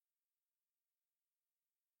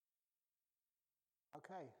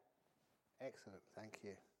Okay, excellent, thank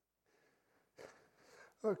you.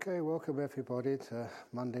 Okay, welcome everybody to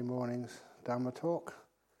Monday morning's Dhamma Talk.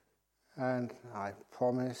 And I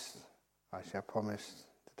promised the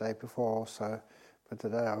day before also, but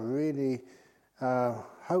today I really,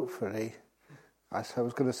 hopefully, I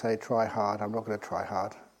was going to say try hard, I'm not going to try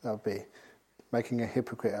hard, that would be making a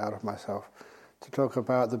hypocrite out of myself, to talk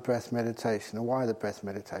about the breath meditation and why the breath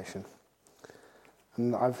meditation.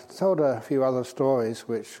 And I've told a few other stories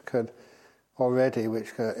which could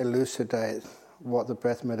elucidate what the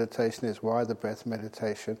breath meditation is, why the breath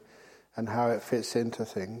meditation, and how it fits into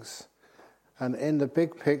things. And in the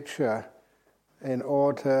big picture, in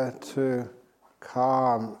order to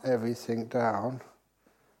calm everything down,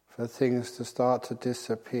 for things to start to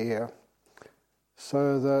disappear,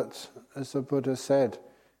 so that, as the Buddha said,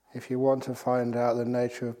 if you want to find out the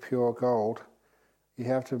nature of pure gold, you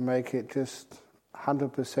have to make it just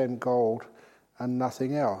 100% gold and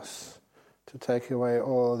nothing else, to take away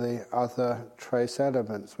all the other trace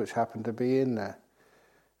elements which happen to be in there.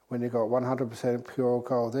 When you've got 100% pure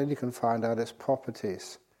gold, then you can find out its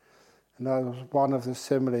properties. And that was one of the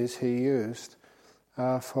similes he used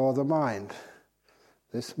for the mind.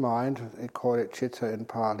 This mind, they call it citta in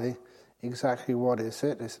Pali. Exactly what is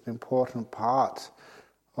it? It's an important part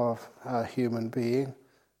of a human being.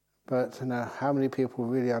 But how many people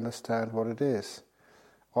really understand what it is?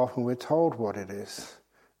 Often we're told what it is.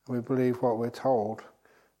 We believe what we're told.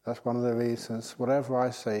 That's one of the reasons, whatever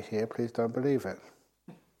I say here, please don't believe it.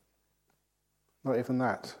 Not even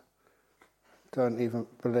that. Don't even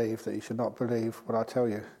believe that you should not believe what I tell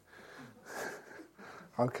you.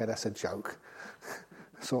 Okay, that's a joke.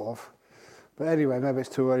 Sort of. But anyway, maybe it's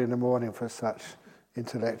too early in the morning for such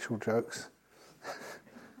intellectual jokes.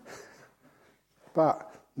 But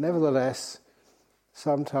nevertheless,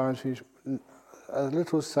 sometimes a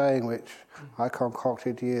little saying which I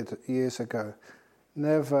concocted years ago: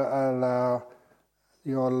 never allow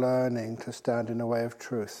your learning to stand in the way of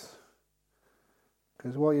truth.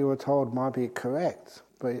 Because what you were told might be correct,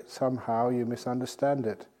 but somehow you misunderstand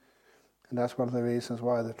it. And that's one of the reasons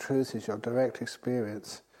why the truth is your direct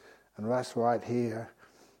experience, and that's right here.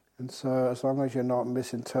 And so as long as you're not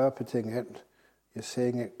misinterpreting it, you're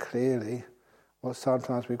seeing it clearly, what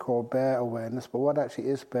sometimes we call bare awareness. But what actually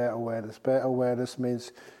is bare awareness? Bare awareness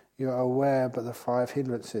means you're aware, but the 5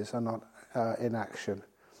 hindrances are not in action.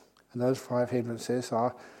 And those 5 hindrances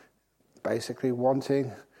are basically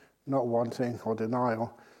wanting, not wanting, or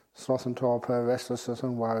denial, sloth and torpor, restlessness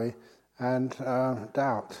and worry, and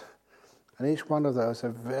doubt. And each one of those are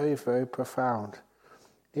very, very profound.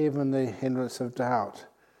 Even the hindrance of doubt,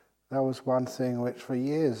 that was one thing which for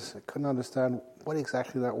years I couldn't understand what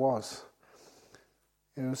exactly that was.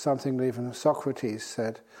 It was something that even Socrates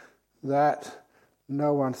said, that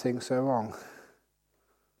no one thinks they're wrong.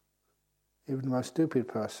 Even the most stupid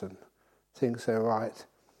person thinks they're right.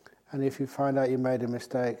 And if you find out you made a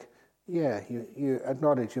mistake, you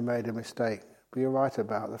acknowledge you made a mistake, but you're right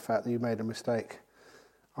about the fact that you made a mistake.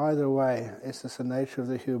 Either way, it's just the nature of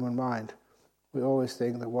the human mind. We always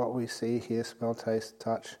think that what we see, hear, smell, taste,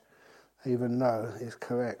 touch, even know is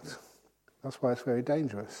correct. That's why it's very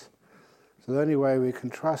dangerous. So the only way we can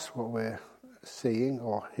trust what we're seeing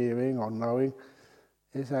or hearing or knowing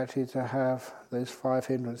is actually to have those 5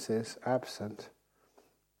 hindrances absent.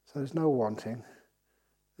 So there's no wanting,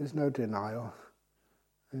 there's no denial,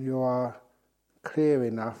 and you are clear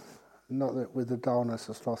enough, not that with the dullness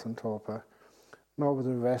of sloth and torpor, not with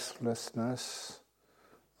the restlessness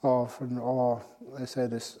or they say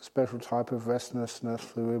this special type of restlessness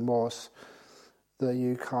through remorse, that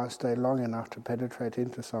you can't stay long enough to penetrate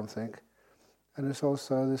into something. And there's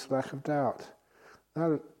also this lack of doubt.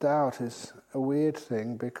 Now, doubt is a weird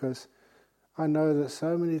thing, because I know that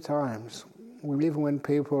so many times, even when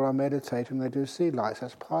people are meditating, they do see lights.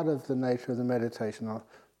 That's part of the nature of the meditation. I'll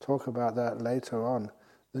talk about that later on.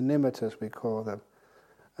 The nimittas, we call them.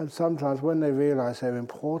 And sometimes when they realize they're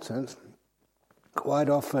important, quite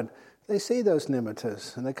often they see those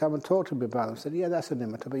nimittas and they come and talk to me about them. Say, yeah, that's a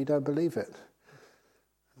nimitta, but you don't believe it.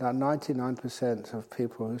 Now, 99% of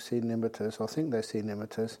people who see nimittas or think they see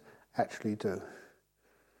nimittas actually do.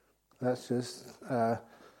 That's just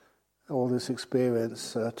all this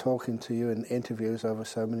experience talking to you in interviews over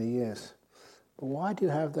so many years. But why do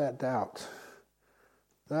you have that doubt?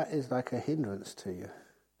 That is like a hindrance to you.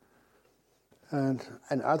 And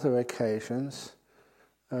on other occasions,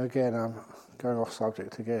 again, I'm going off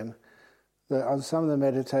subject again, that on some of the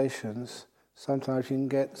meditations, sometimes you can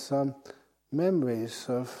get some memories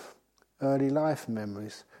of early life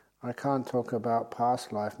memories. I can't talk about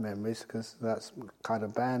past life memories because that's kind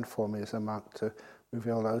of banned for me as a monk to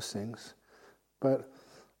reveal those things. But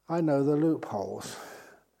I know the loopholes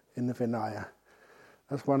in the Vinaya.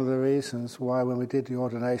 That's one of the reasons why when we did the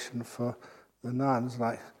ordination for the nuns,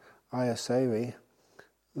 like Ayyasevi,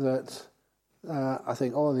 that I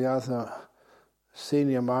think all the other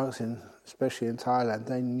senior monks, especially in Thailand,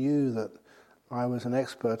 they knew that I was an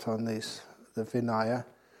expert on the Vinaya,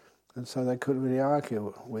 and so they couldn't really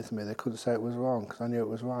argue with me. They couldn't say it was wrong, because I knew it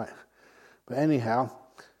was right. But anyhow,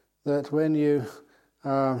 that when you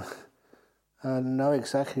know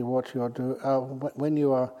exactly what you're doing, when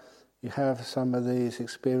you have some of these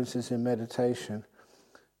experiences in meditation,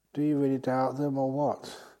 do you really doubt them or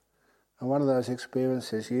what? And one of those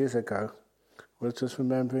experiences years ago was just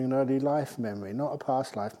remembering an early life memory, not a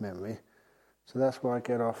past life memory. So that's where I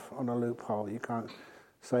get off on a loophole. You can't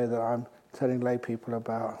say that I'm telling lay people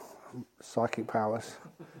about psychic powers.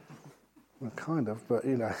 Well, kind of, but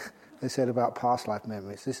they said about past life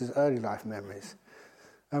memories. This is early life memories.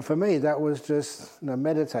 And for me, that was just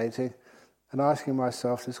meditating and asking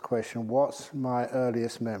myself this question: what's my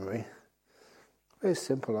earliest memory? Very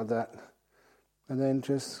simple like that. And then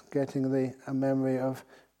just getting a memory of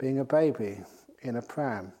being a baby in a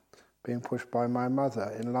pram, being pushed by my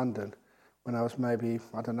mother in London when I was maybe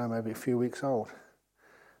a few weeks old.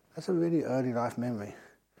 That's a really early life memory.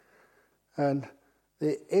 And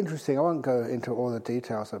I won't go into all the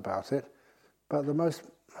details about it, but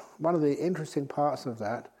one of the interesting parts of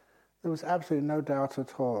that, there was absolutely no doubt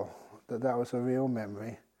at all that was a real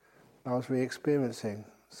memory I was re-experiencing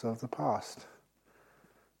of the past.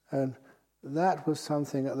 And that was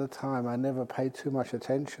something at the time I never paid too much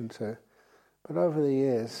attention to. But over the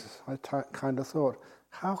years, I kind of thought,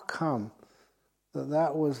 how come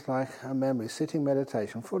that was like a memory, sitting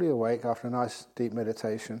meditation, fully awake after a nice deep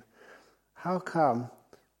meditation, how come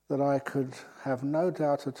that I could have no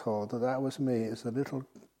doubt at all that was me as a little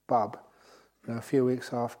bub a few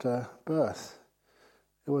weeks after birth?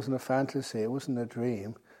 It wasn't a fantasy, it wasn't a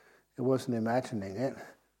dream, it wasn't imagining it,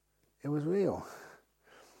 it was real.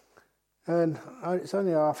 And it's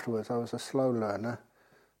only afterwards, I was a slow learner,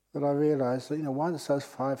 that I realized that once those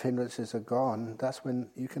 5 hindrances are gone, that's when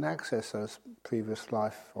you can access those previous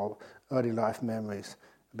life or early life memories.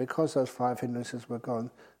 Because those 5 hindrances were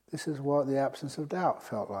gone, this is what the absence of doubt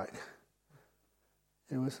felt like.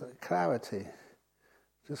 It was clarity,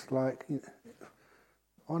 just like,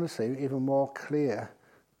 honestly, even more clear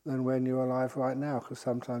than when you're alive right now, because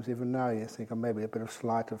sometimes even now you think, maybe a bit of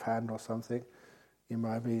sleight of hand or something, you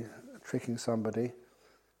might be tricking somebody.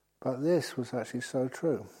 But this was actually so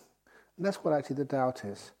true. And that's what actually the doubt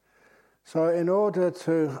is. So in order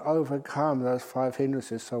to overcome those 5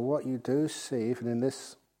 hindrances, so what you do see, even in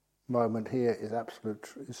this moment here,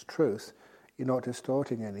 is truth, you're not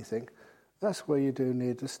distorting anything, that's where you do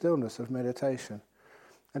need the stillness of meditation.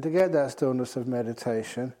 And to get that stillness of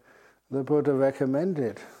meditation, the Buddha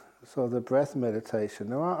recommended the breath meditation.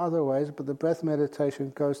 There are other ways, but the breath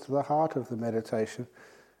meditation goes to the heart of the meditation.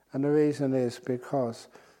 And the reason is because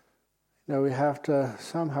we have to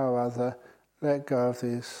somehow or other let go of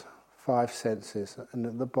these 5 senses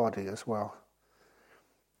and the body as well.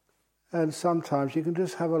 And sometimes you can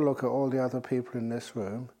just have a look at all the other people in this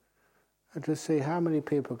room and just see how many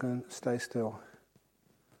people can stay still.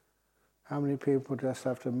 How many people just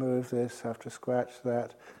have to move this, have to scratch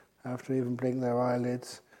that, have to even blink their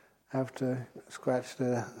eyelids, have to scratch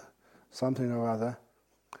their something or other.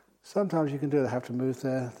 Sometimes you can do it, have to move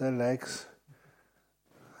their legs,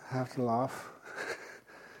 have to laugh.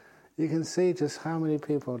 You can see just how many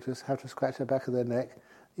people just have to scratch the back of their neck.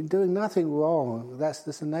 You're doing nothing wrong. That's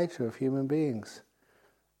just the nature of human beings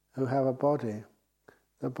who have a body.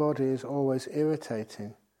 The body is always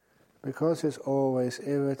irritating. Because it's always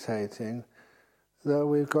irritating, that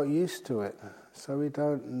we've got used to it. So we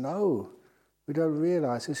don't know. We don't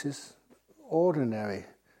realize this is ordinary.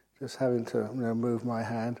 Just having to move my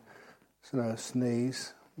hand,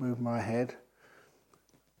 sneeze, move my head.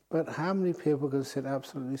 But how many people can sit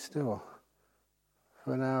absolutely still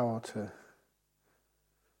for an hour or two?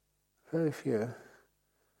 Very few.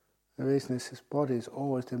 The reason is this body is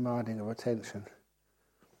always demanding of attention.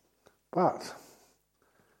 But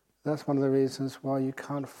that's one of the reasons why you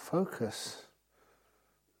can't focus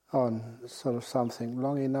on something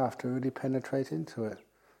long enough to really penetrate into it.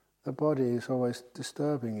 The body is always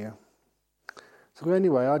disturbing you. So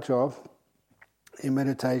anyway, our job in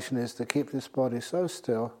meditation is to keep this body so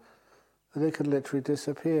still that it could literally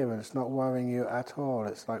disappear and it's not worrying you at all.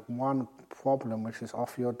 It's like one problem which is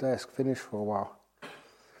off your desk, finished for a while.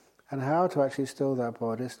 And how to actually still that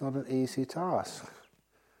body is not an easy task.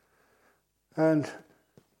 And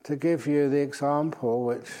to give you the example,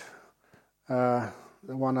 which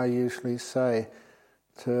the one I usually say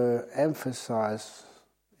to emphasize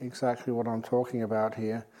exactly what I'm talking about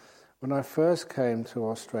here. When I first came to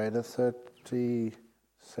Australia 8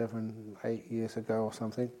 years ago or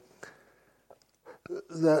something,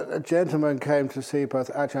 a gentleman came to see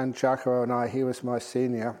both Ajahn Jacaro and I, he was my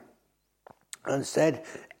senior, and said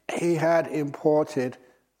he had imported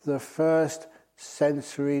the first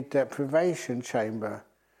sensory deprivation chamber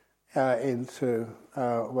into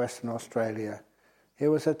Western Australia. It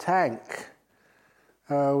was a tank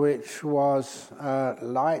which was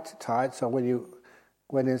light tight, so when you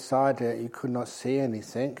went inside it you could not see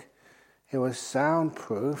anything. It was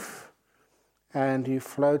soundproof, and you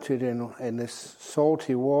floated in this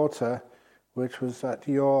salty water which was at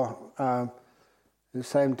your the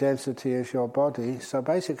same density as your body, so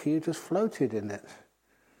basically you just floated in it.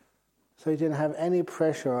 So you didn't have any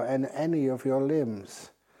pressure in any of your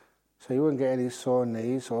limbs. So you wouldn't get any sore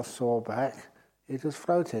knees or sore back. You just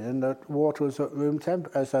floated, and the water was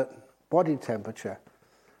at body temperature.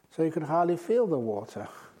 So you could hardly feel the water.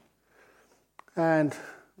 And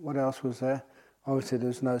what else was there? Obviously there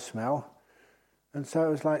was no smell. And so it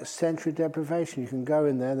was like sensory deprivation. You can go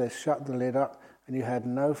in there, they shut the lid up, and you had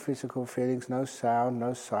no physical feelings, no sound,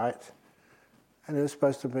 no sight. And it was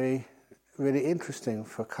supposed to be really interesting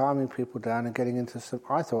for calming people down and getting into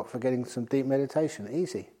getting some deep meditation,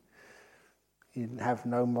 easy. You have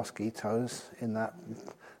no mosquitoes in that.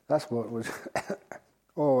 That's what was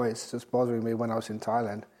always just bothering me when I was in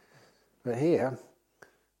Thailand. But here,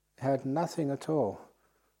 it had nothing at all.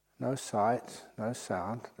 No sight, no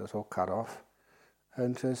sound, it was all cut off.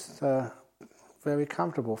 And just very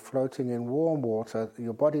comfortable, floating in warm water,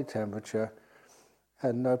 your body temperature,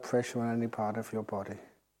 and no pressure on any part of your body.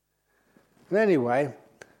 And anyway,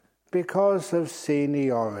 because of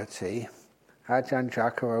seniority, Ajahn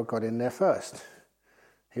Jacaro got in there first.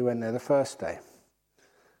 He went there the first day.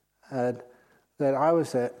 And then I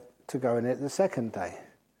was there to go in it the second day.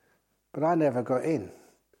 But I never got in.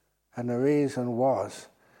 And the reason was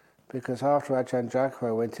because after Ajahn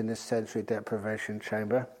Jacaro went in this sensory deprivation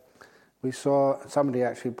chamber, we saw somebody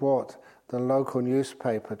actually brought the local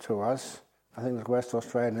newspaper to us. I think it was West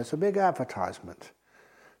Australian. It's a big advertisement.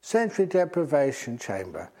 Sensory deprivation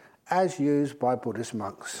chamber, as used by Buddhist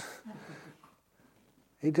monks.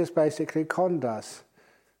 He just basically conned us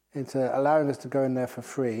into allowing us to go in there for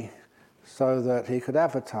free so that he could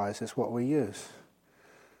advertise it's what we use.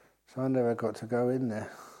 So I never got to go in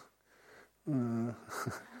there.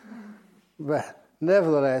 But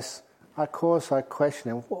nevertheless, of course I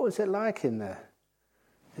questioned him, what was it like in there?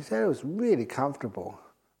 He said it was really comfortable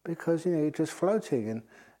because, you're just floating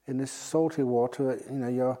in this salty water,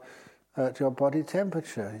 you're at your body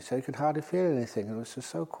temperature. He said you could hardly feel anything. It was just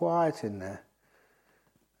so quiet in there.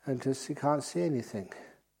 And just you can't see anything.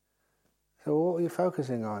 So what were you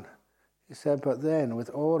focusing on? He said, but then with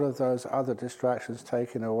all of those other distractions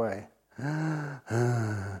taken away,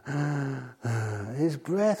 his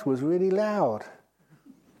breath was really loud.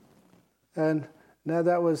 And now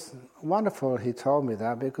that was wonderful he told me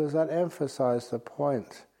that, because that emphasized the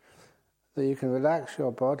point that you can relax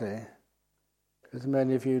your body, as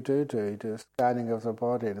many of you do a scanning of the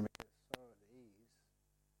body and make it so at ease.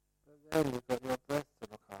 But then you've got your breath to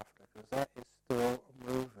look after, because that is still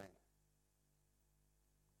moving.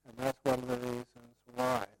 And that's one of the reasons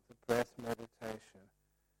why the breath meditation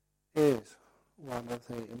is one of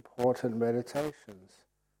the important meditations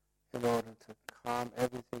in order to calm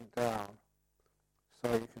everything down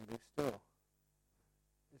so you can be still.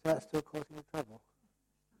 Is that still causing you trouble?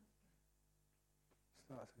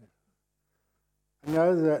 I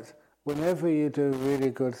know that whenever you do really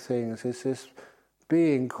good things, it's this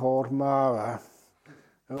being called Mara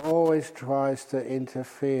who always tries to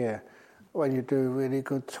interfere when you do really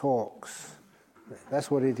good talks.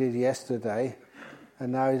 That's what he did yesterday,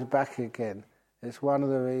 and now he's back again. It's one of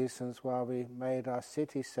the reasons why we made our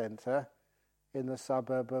city centre in the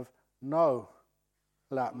suburb of No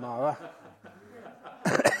Latmara.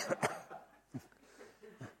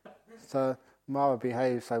 So Mara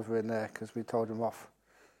behaves over in there because we told him off.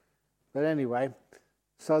 But anyway,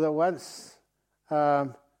 so that once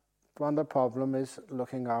one of the problem is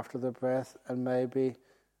looking after the breath and maybe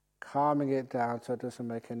calming it down so it doesn't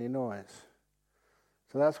make any noise.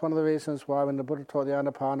 So that's one of the reasons why when the Buddha taught the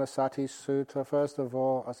Anapanasati Sutta, first of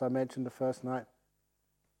all, as I mentioned the first night.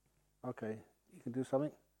 Okay, you can do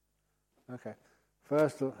something? Okay.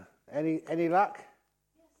 First, any luck?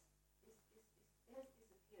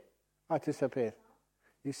 I disappeared.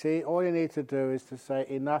 You see, all you need to do is to say,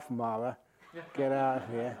 enough, Mara, get out of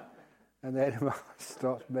here, and then Mara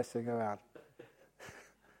stops messing around.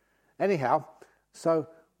 Anyhow, so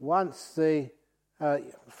once the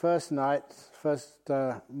first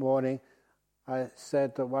morning, I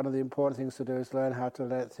said that one of the important things to do is learn how to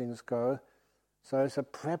let things go. So it's a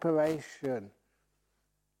preparation.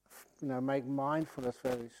 Make mindfulness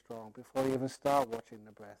very strong before you even start watching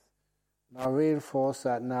the breath. And I'll reinforce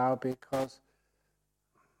that now because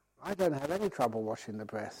I don't have any trouble watching the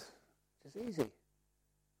breath. It's easy.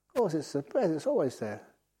 Of course, it's the breath. It's always there.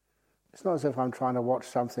 It's not as if I'm trying to watch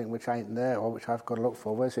something which ain't there or which I've got to look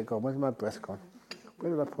for. Where's it gone? Where's my breath gone?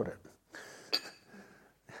 Where did I put it?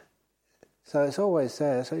 So it's always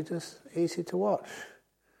there. So it's just easy to watch.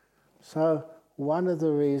 So one of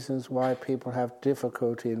the reasons why people have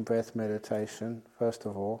difficulty in breath meditation, first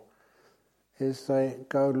of all, is they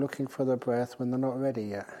go looking for the breath when they're not ready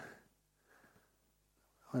yet.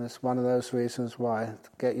 And it's one of those reasons why, to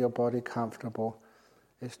get your body comfortable,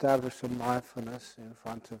 establish some mindfulness in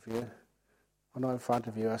front of you, or not in front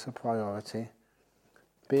of you as a priority.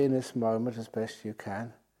 Be in this moment as best you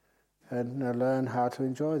can, and learn how to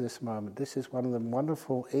enjoy this moment. This is one of the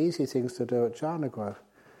wonderful, easy things to do at Jhana Grove.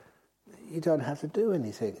 You don't have to do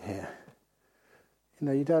anything here.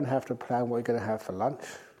 You don't have to plan what you're going to have for lunch.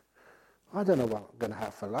 I don't know what I'm going to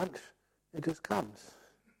have for lunch. It just comes.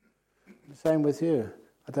 The same with you.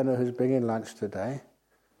 I don't know who's bringing lunch today,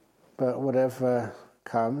 but whatever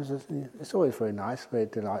comes, it's always very nice, very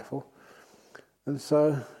delightful. And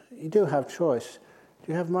so you do have choice.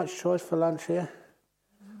 Do you have much choice for lunch here?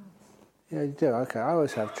 Yeah, you do. Okay, I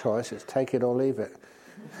always have choice. It's take it or leave it.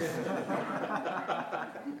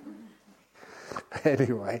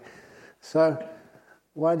 Anyway, so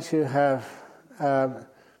once you have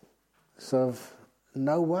sort of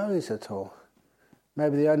no worries at all,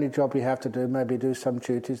 maybe the only job you have to do, maybe do some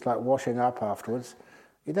duties like washing up afterwards.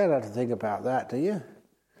 You don't have to think about that, do you?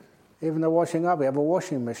 Even the washing up, we have a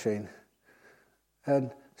washing machine.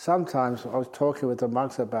 And sometimes, I was talking with the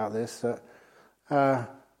monks about this, that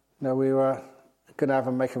we were going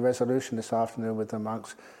to make a resolution this afternoon with the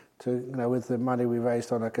monks to, with the money we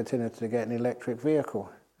raised on a container to get an electric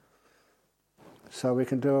vehicle. So we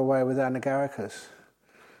can do away with anagarikas.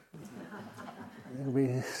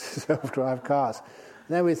 We self-drive cars.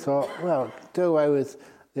 And then we thought, well, do away with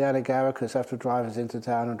the anagarikas after drivers into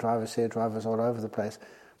town and drivers here, drivers all over the place.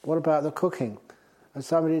 What about the cooking? And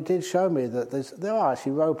somebody did show me that there are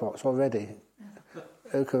actually robots already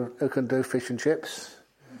who can do fish and chips.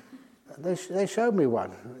 They showed me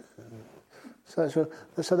one.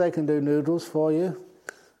 So they can do noodles for you,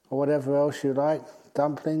 or whatever else you like,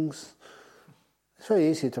 dumplings. It's very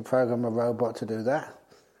easy to program a robot to do that.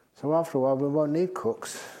 So after a while we won't need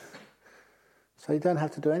cooks. So you don't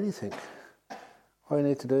have to do anything. All you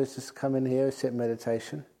need to do is just come in here, sit in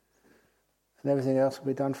meditation, and everything else will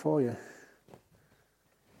be done for you.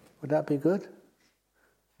 Would that be good?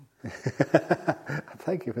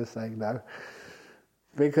 Thank you for saying no.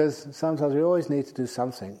 Because sometimes we always need to do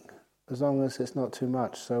something, as long as it's not too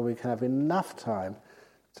much, so we can have enough time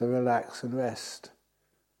to relax and rest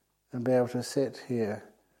and be able to sit here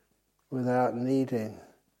without needing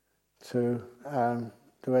to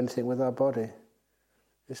do anything with our body.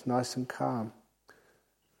 It's nice and calm.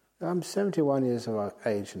 I'm 71 years of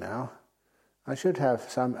age now. I should have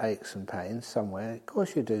some aches and pains somewhere. Of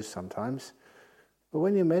course you do sometimes. But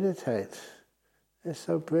when you meditate, it's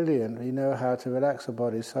so brilliant. You know how to relax the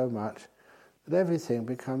body so much that everything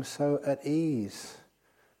becomes so at ease,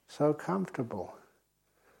 so comfortable.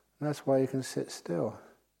 And that's why you can sit still.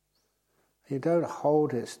 You don't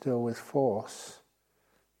hold it still with force.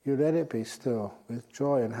 You let it be still with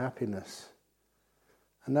joy and happiness.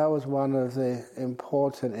 And that was one of the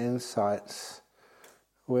important insights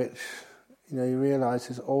which you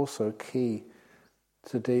realize is also key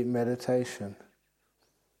to deep meditation.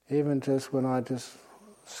 Even just when I just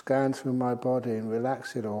scan through my body and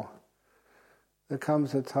relax it all, there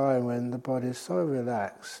comes a time when the body is so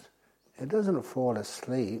relaxed, it doesn't fall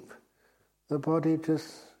asleep. The body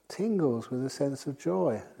just tingles with a sense of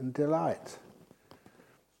joy and delight.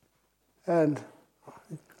 And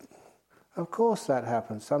of course that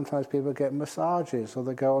happens. Sometimes people get massages, or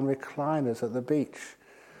they go on recliners at the beach,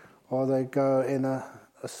 or they go in a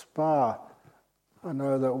spa. I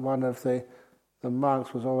know that one of the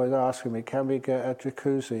monks was always asking me, can we get a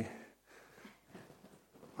jacuzzi?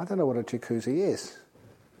 I don't know what a jacuzzi is.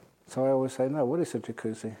 So I always say, no, what is a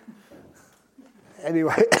jacuzzi?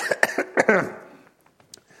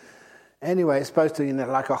 Anyway, it's supposed to,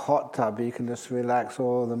 like a hot tub, you can just relax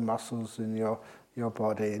all the muscles in your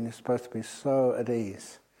body, and you're supposed to be so at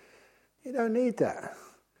ease. You don't need that.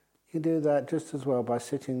 You do that just as well by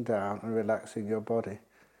sitting down and relaxing your body.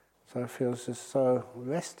 So it feels just so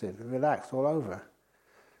rested, relaxed all over.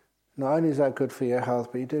 Not only is that good for your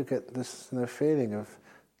health, but you do get this feeling of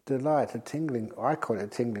delight, a tingling, I call it a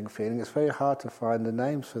tingling feeling. It's very hard to find the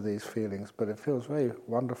names for these feelings, but it feels very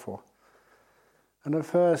wonderful. And at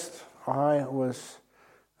first I was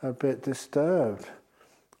a bit disturbed.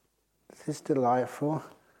 This is delightful.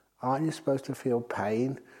 Aren't you supposed to feel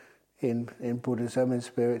pain in Buddhism, in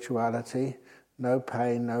spirituality? No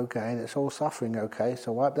pain, no gain. It's all suffering, okay?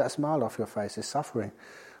 So wipe that smile off your face. It's suffering.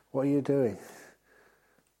 What are you doing?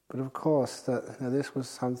 But of course, this was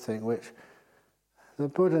something which the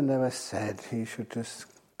Buddha never said you should just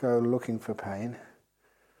go looking for pain.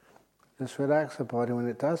 Just relax the body when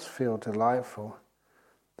it does feel delightful.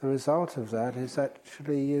 The result of that is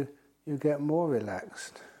actually you get more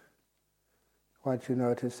relaxed once you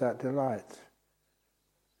notice that delight.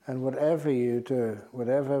 And whatever you do,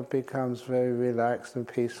 whatever becomes very relaxed and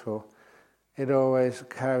peaceful, it always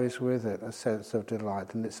carries with it a sense of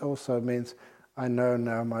delight. And it also means, I know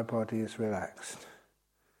now my body is relaxed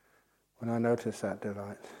when I notice that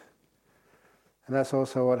delight. And that's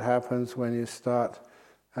also what happens when you start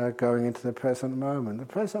going into the present moment. The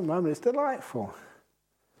present moment is delightful.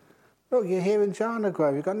 Look, you're here in Jhana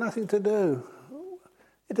Grove, you've got nothing to do.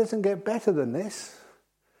 It doesn't get better than this.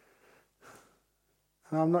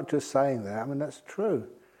 And I'm not just saying that, I mean that's true.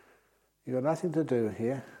 You've got nothing to do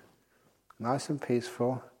here. Nice and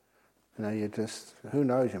peaceful. You know, you just, who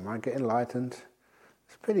knows, you might get enlightened.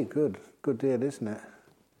 It's pretty good deal, isn't it?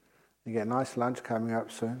 You get a nice lunch coming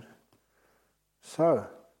up soon. So,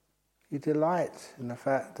 you delight in the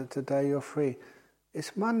fact that today you're free.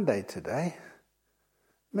 It's Monday today.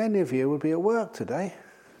 Many of you will be at work today.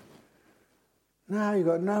 Now you've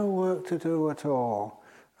got no work to do at all.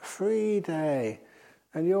 A free day.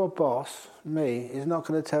 And your boss, me, is not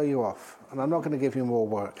going to tell you off. And I'm not going to give you more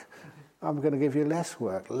work. I'm going to give you less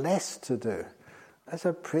work, less to do. That's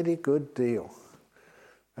a pretty good deal.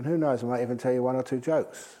 And who knows, I might even tell you one or two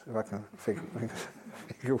jokes, if I can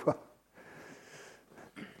figure one.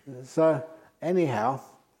 So, anyhow,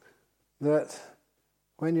 that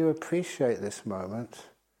when you appreciate this moment,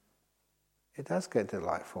 it does get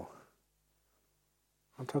delightful.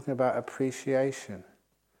 I'm talking about appreciation.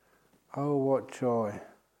 Oh, what joy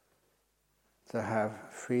to have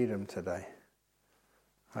freedom today.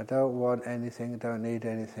 I don't want anything, don't need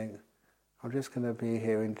anything. I'm just going to be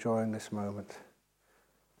here enjoying this moment.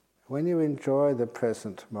 When you enjoy the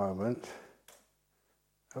present moment,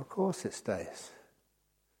 of course it stays.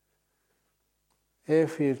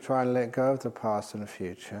 If you try and let go of the past and the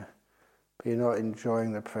future, but you're not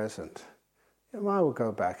enjoying the present, your mind will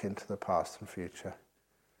go back into the past and future,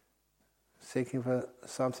 seeking for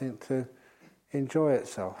something to enjoy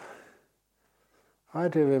itself. I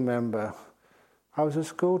do remember, I was a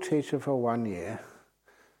school teacher for 1 year,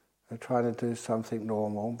 trying to do something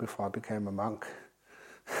normal before I became a monk.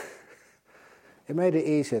 It made it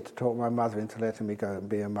easier to talk my mother into letting me go and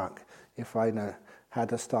be a monk if I had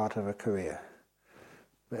the start of a career.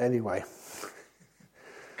 But anyway,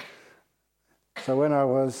 so when I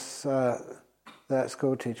was that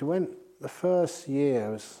school teacher, the first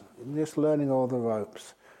year was just learning all the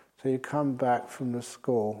ropes. So you come back from the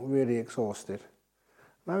school really exhausted.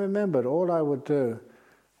 And I remembered all I would do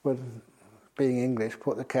would, being English,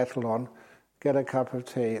 put the kettle on, get a cup of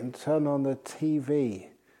tea and turn on the TV,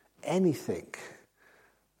 anything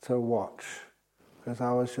to watch, because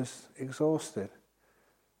I was just exhausted.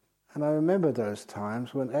 And I remember those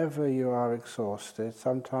times, whenever you are exhausted,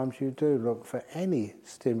 sometimes you do look for any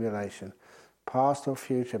stimulation, past or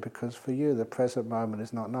future, because for you the present moment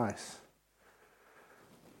is not nice.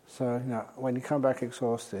 So, when you come back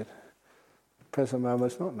exhausted, the present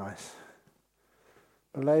moment is not nice.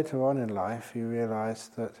 But later on in life, you realize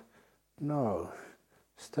that, no,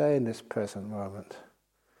 stay in this present moment.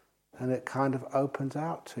 And it kind of opens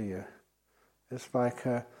out to you. It's like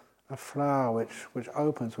a flower which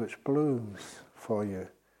opens, which blooms for you.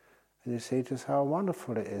 And you see just how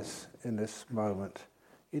wonderful it is in this moment.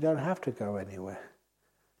 You don't have to go anywhere.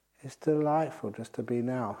 It's delightful just to be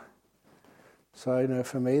now. So,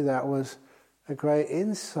 for me that was a great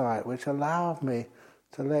insight which allowed me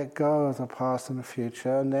to let go of the past and the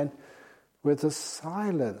future, and then with the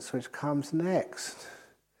silence which comes next.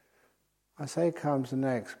 I say comes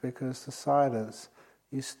next because the silence,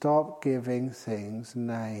 you stop giving things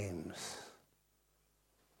names.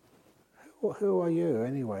 Who are you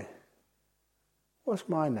anyway? What's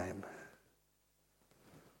my name?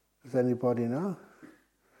 Does anybody know?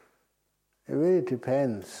 It really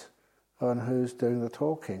depends on who's doing the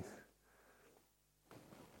talking.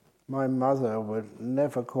 My mother would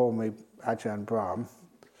never call me Ajahn Brahm.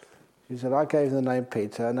 She said, I gave the name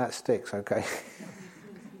Peter and that sticks, okay?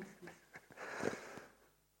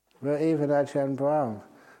 But even Ajahn Brahm,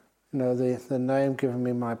 the name given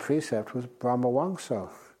me my precept was Brahma Wangso.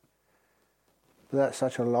 That's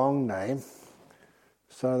such a long name,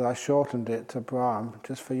 so I shortened it to Brahm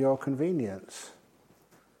just for your convenience.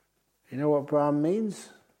 You know what Brahm means?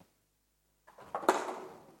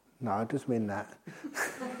 No, I just mean that.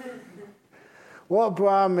 What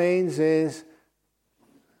Brahm means is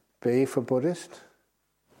B for Buddhist,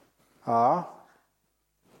 R,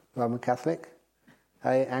 Roman Catholic,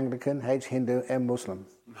 A, Anglican, H, Hindu, M, Muslim.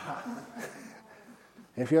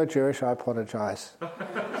 If you're Jewish, I apologize.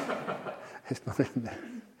 It's not in there.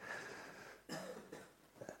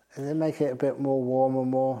 And they make it a bit more warm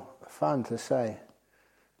and more fun to say.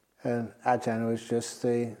 And Ajahn was just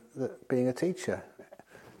being a teacher.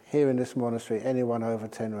 Here in this monastery, anyone over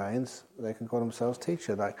 10 reigns, they can call themselves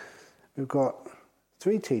teacher. Like, we've got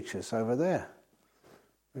 3 teachers over there.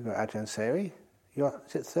 We've got Ajahn Seri.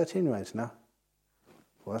 Is it 13 reigns now?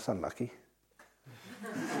 Well, that's unlucky.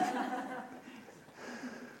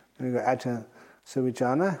 We've got Ajahn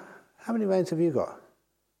Suwijana. How many reigns have you got?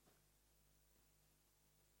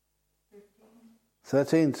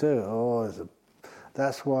 13 too. Oh,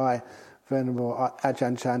 that's why Venerable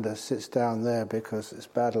Ajahn Chanda sits down there, because it's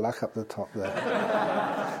bad luck up the top there.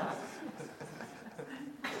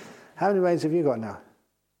 How many reigns have you got now?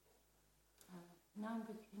 9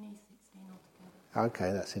 bhikkhuni, 16 altogether.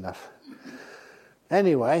 Okay, that's enough.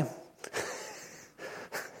 Anyway,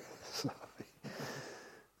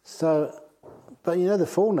 but the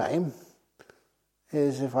full name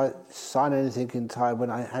is, if I sign anything in Thai, when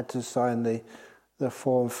I had to sign the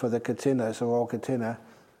form for the Katina, so all Katina,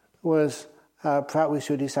 was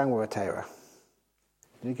Pratvishuddhi Sangvaratera.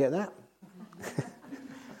 Did you get that?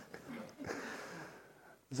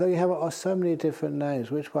 So you have so many different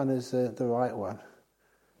names. Which one is the right one?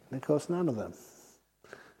 And of course, none of them.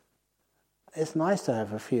 It's nice to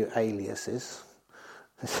have a few aliases.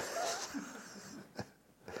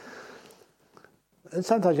 And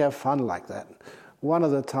sometimes you have fun like that. One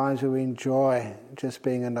of the times we enjoy just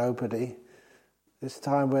being a nobody, this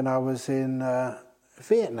time when I was in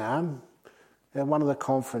Vietnam, at one of the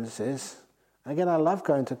conferences. Again, I love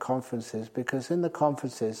going to conferences, because in the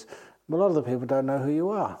conferences, a lot of the people don't know who you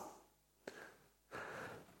are.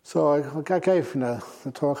 So I gave the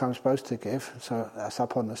talk I'm supposed to give, so that's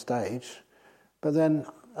up on the stage. But then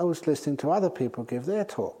I was listening to other people give their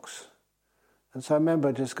talks. And so I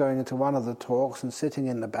remember just going into one of the talks and sitting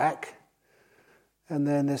in the back. And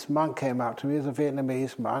then this monk came up to me. He was a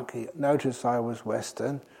Vietnamese monk. He noticed I was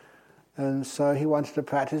Western. And so he wanted to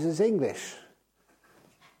practice his English.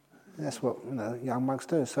 That's what young monks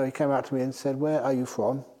do. So he came up to me and said, "Where are you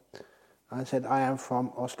from?" I said, "I am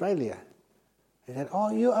from Australia." He said,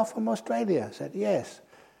 "Oh, you are from Australia?" I said, "Yes."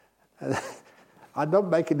 I'm not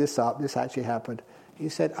making this up. This actually happened. He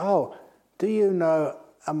said, "Oh, do you know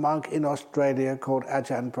a monk in Australia called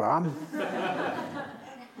Ajahn Brahm?"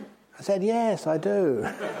 I said, "Yes, I do."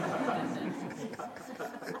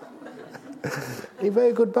 He's a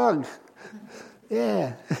very good monk.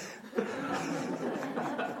 Yeah.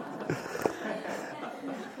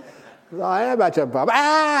 I am Ajahn Brahm.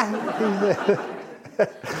 Ah!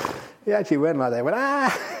 He actually went like that. Went,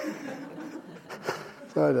 ah!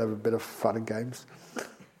 So I'd have a bit of fun and games.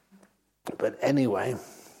 But anyway,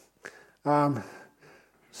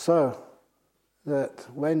 so that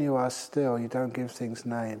when you are still, you don't give things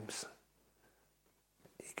names.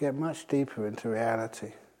 You get much deeper into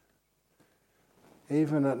reality.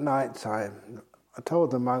 Even at night time, I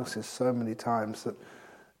told the monks this so many times that,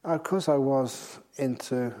 because I was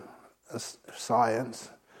into science,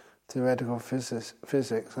 theoretical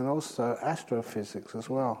physics, and also astrophysics as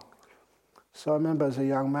well. So I remember as a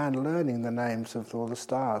young man learning the names of all the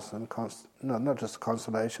stars, and not just the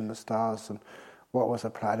constellation, the stars, and what was a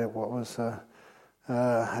planet, what was a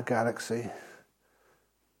galaxy.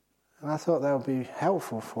 And I thought that would be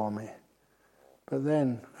helpful for me. But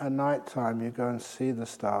then at night time you go and see the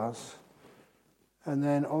stars, and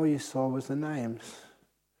then all you saw was the names.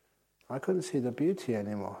 I couldn't see the beauty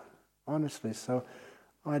anymore, honestly. So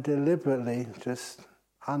I deliberately just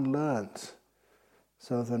unlearned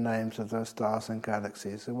the names of those stars and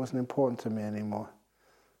galaxies. It wasn't important to me anymore.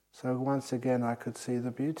 So once again I could see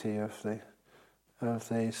the beauty of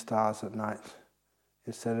the stars at night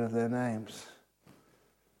instead of their names.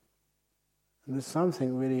 And there's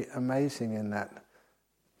something really amazing in that.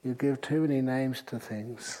 You give too many names to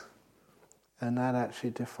things, and that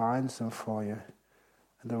actually defines them for you.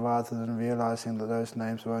 And rather than realizing that those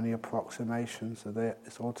names are only approximations,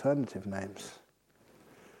 it's alternative names.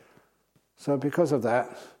 So because of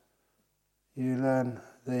that, you learn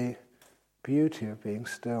the beauty of being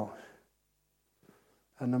still.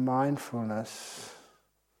 And the mindfulness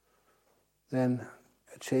then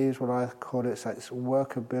achieves what I call it's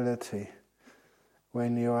workability,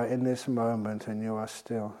 when you are in this moment and you are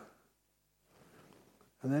still.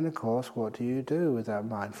 And then, of course, what do you do with that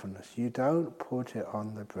mindfulness? You don't put it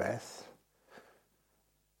on the breath.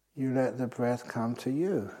 You let the breath come to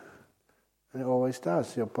you. And it always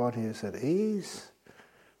does. Your body is at ease.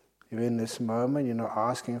 You're in this moment. You're not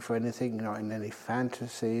asking for anything. You're not in any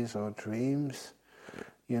fantasies or dreams.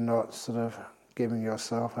 You're not sort of giving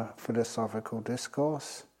yourself a philosophical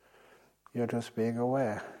discourse. You're just being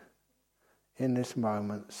aware. In this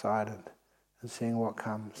moment, silent, and seeing what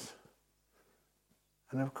comes.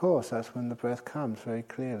 And of course, that's when the breath comes very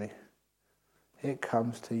clearly. It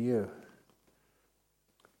comes to you.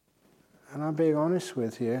 And I'm being honest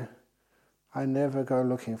with you, I never go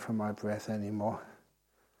looking for my breath anymore.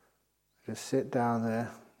 I just sit down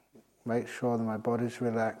there, make sure that my body's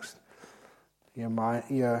relaxed,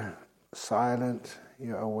 you're silent,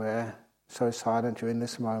 you're aware, so silent you're in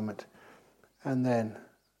this moment, and then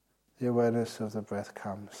the awareness of the breath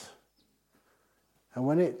comes. And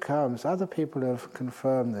when it comes, other people have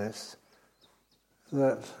confirmed this,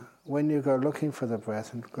 that when you go looking for the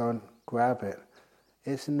breath and go and grab it,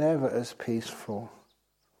 it's never as peaceful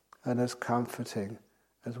and as comforting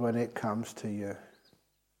as when it comes to you.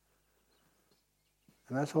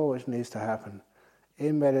 And that's always needs to happen.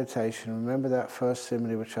 In meditation, remember that first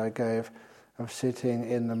simile which I gave of sitting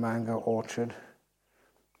in the mango orchard?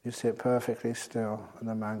 You sit perfectly still and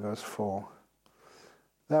the mangoes fall.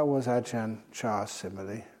 That was Ajahn Chah's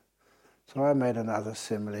simile. So I made another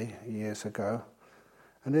simile years ago.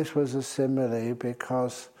 And this was a simile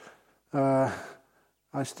because I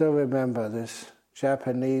still remember this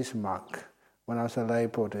Japanese monk, when I was a lay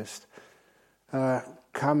Buddhist,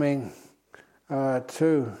 coming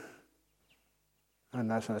to... And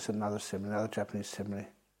that's another simile, another Japanese simile.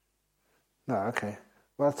 No, okay.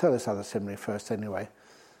 Well, I'll tell this other simile first anyway.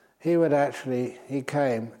 He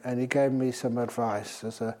came and he gave me some advice.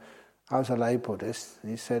 I was a lay Buddhist.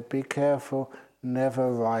 He said, be careful,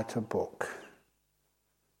 never write a book.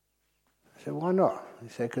 I said, why not? He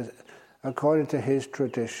said, because according to his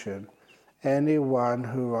tradition, anyone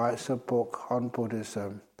who writes a book on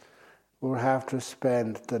Buddhism will have to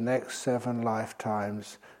spend the next 7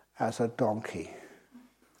 lifetimes as a donkey.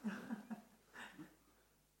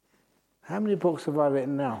 How many books have I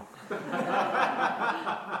written now?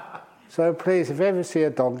 So please, if you ever see a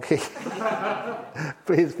donkey,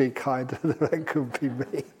 please be kind. That could be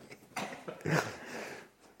me.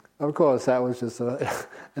 Of course, that was just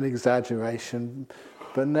an exaggeration,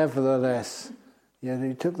 but nevertheless,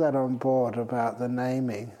 he took that on board about the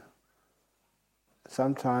naming.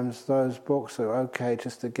 Sometimes those books are okay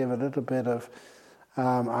just to give a little bit of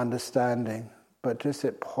understanding, but just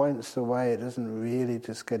it points the way. It doesn't really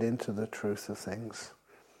just get into the truth of things.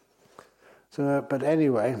 So, but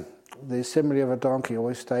anyway, the simile of a donkey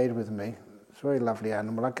always stayed with me. It's a very lovely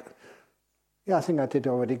animal. I think I did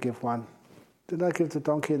already give one. Did I give the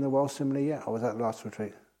donkey in the well simile yet, or was that the last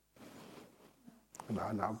retreat?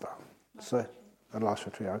 No. So, the last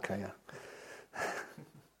retreat, okay, yeah.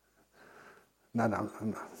 No.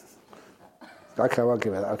 Okay, I won't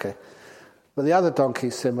give it that, okay. But the other donkey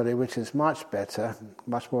simile, which is much better,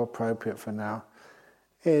 much more appropriate for now,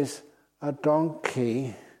 is a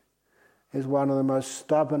donkey is one of the most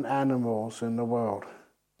stubborn animals in the world.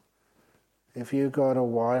 If you've got a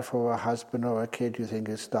wife or a husband or a kid you think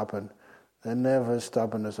is stubborn, they're never as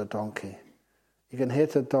stubborn as a donkey. You can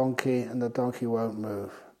hit a donkey and the donkey won't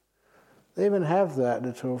move. They even have that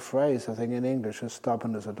little phrase, I think, in English, as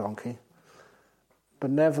stubborn as a donkey.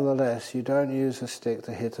 But nevertheless, you don't use a stick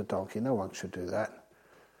to hit a donkey. No one should do that.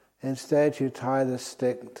 Instead, you tie the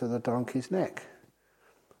stick to the donkey's neck.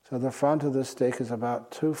 So the front of the stick is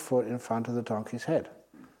about 2 foot in front of the donkey's head.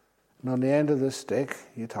 And on the end of the stick,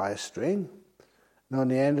 you tie a string. And on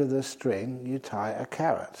the end of the string, you tie a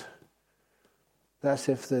carrot. That's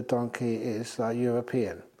if the donkey is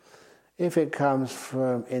European. If it comes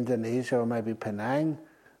from Indonesia or maybe Penang,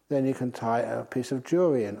 then you can tie a piece of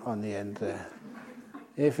durian on the end there.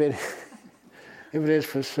 If it is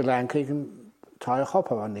for Sri Lanka, you can tie a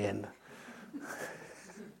hopper on the end.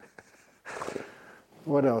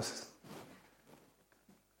 What else?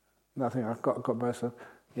 Nothing. I've got most of.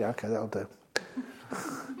 Yeah, okay, that'll do.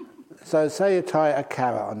 So say you tie a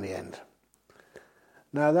carrot on the end.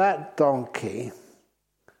 Now that donkey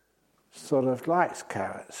sort of likes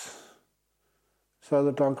carrots. So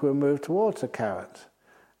the donkey will move towards the carrot.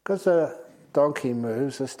 Because the donkey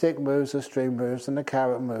moves, the stick moves, the string moves, and the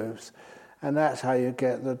carrot moves. And that's how you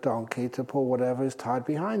get the donkey to pull whatever is tied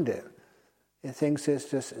behind it. It thinks it's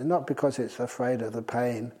just, not because it's afraid of the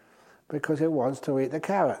pain, because it wants to eat the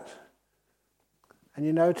carrot. And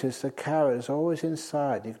you notice the carrot is always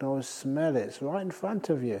inside. You can always smell it. It's right in front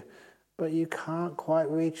of you. But you can't quite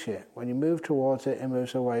reach it. When you move towards it, it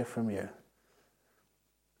moves away from you.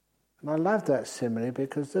 And I love that simile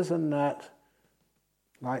because doesn't that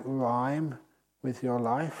like rhyme with your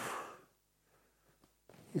life?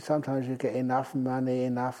 Sometimes you get enough money,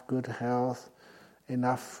 enough good health,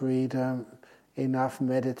 enough freedom, enough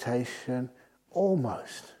meditation,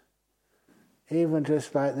 almost. Even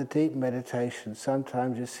just like the deep meditation,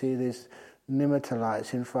 sometimes you see these nimitta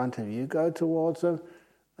lights in front of you. You go towards them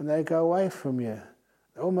and they go away from you.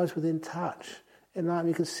 They're almost within touch. In light,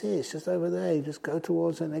 you can see it's just over there. You just go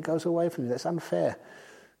towards it and it goes away from you. That's unfair.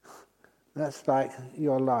 That's like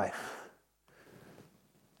your life.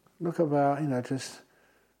 Look about, just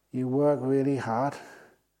you work really hard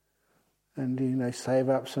and save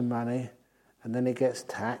up some money and then it gets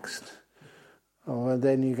taxed. Or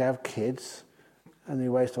then you have kids and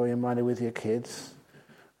you waste all your money with your kids.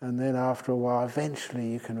 And then after a while,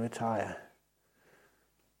 eventually you can retire.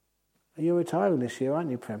 You're retiring this year,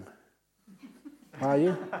 aren't you, Prem? Are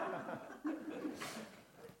you?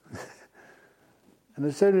 And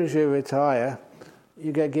as soon as you retire,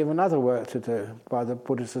 you get given other work to do by the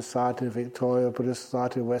Buddhist Society of Victoria, Buddhist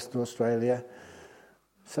Society of Western Australia.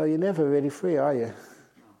 So you're never really free, are you?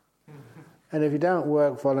 And if you don't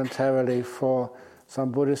work voluntarily for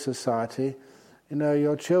some Buddhist society,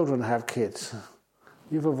 your children have kids.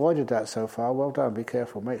 You've avoided that so far. Well done, be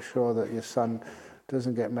careful. Make sure that your son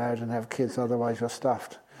doesn't get married and have kids, otherwise you're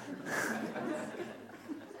stuffed.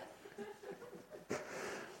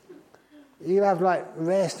 You have like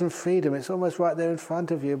rest and freedom. It's almost right there in front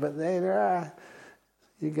of you, but then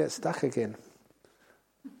you get stuck again.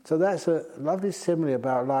 So that's a lovely simile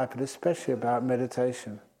about life, but especially about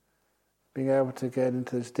meditation. Being able to get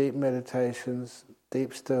into those deep meditations,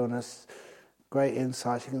 deep stillness, great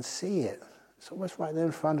insights. You can see it. It's almost right there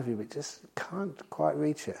in front of you, but you just can't quite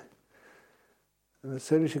reach it. And as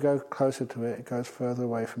soon as you go closer to it, it goes further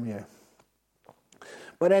away from you.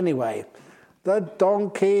 But anyway, the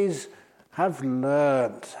donkeys have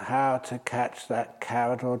learnt how to catch that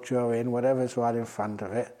carrot or jorin, whatever's right in front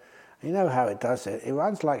of it. And you know how it does it. It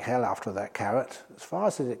runs like hell after that carrot, as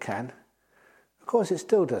fast as it can. Of course, it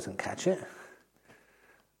still doesn't catch it.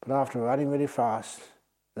 But after running really fast,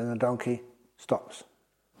 then the donkey stops.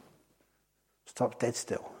 Stops dead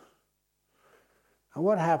still. And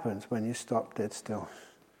what happens when you stop dead still?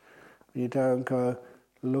 You don't go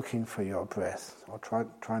looking for your breath or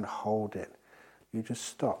trying to hold it. You just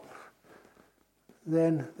stop.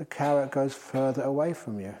 Then the carrot goes further away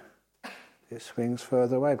from you. It swings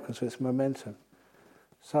further away because of its momentum.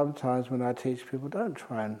 Sometimes when I teach people, don't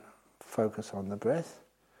try and focus on the breath.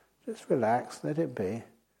 Just relax, let it be.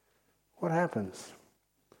 What happens?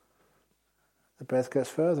 The breath gets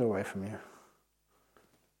further away from you.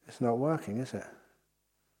 It's not working, is it?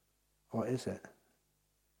 Or is it?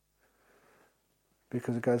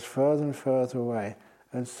 Because it goes further and further away.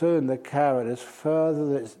 And soon the carrot is further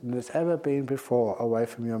than it's ever been before away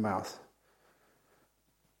from your mouth.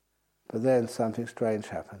 But then something strange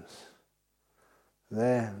happens.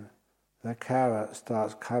 Then the carrot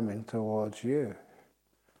starts coming towards you.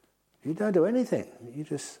 You don't do anything. You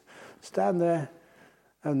just stand there,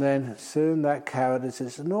 and then soon that carrot is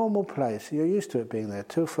its normal place. You're used to it being there,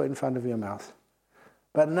 2 foot in front of your mouth.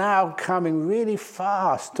 But now coming really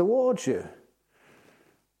fast towards you.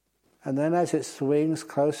 And then as it swings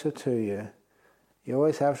closer to you, you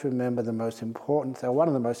always have to remember the most important thing, or one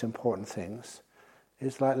of the most important things,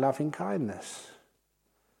 is like loving kindness.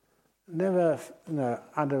 Never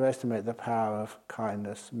underestimate the power of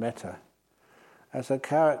kindness, metta. As the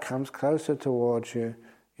carrot comes closer towards you,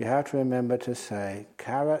 you have to remember to say,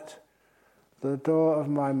 "Carrot, the door of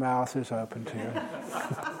my mouth is open to you."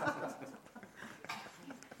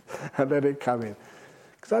 And let it come in.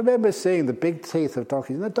 Because I remember seeing the big teeth of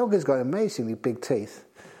donkeys. And the donkey's got amazingly big teeth.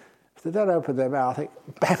 If they don't open their mouth, it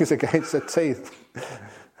bangs against the teeth.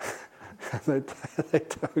 they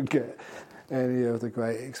don't get any of the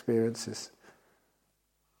great experiences.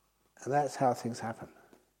 And that's how things happen.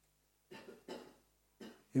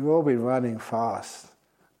 You've all been running fast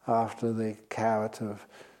after the carrot of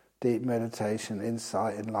deep meditation,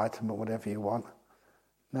 insight, enlightenment, whatever you want.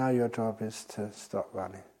 Now your job is to stop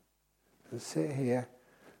running. And sit here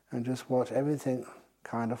and just watch everything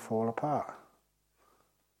kind of fall apart.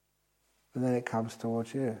 And then it comes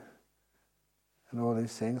towards you. And all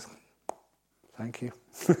these things, thank you.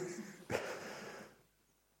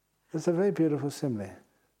 It's a very beautiful simile,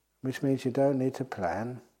 which means you don't need to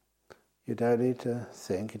plan, you don't need to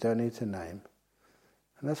think, you don't need to name.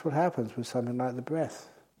 And that's what happens with something like the breath.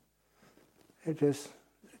 It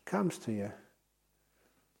comes to you.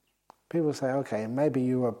 People say, okay, maybe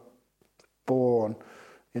you were born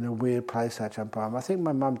in a weird place, Ajahn Brahm. I think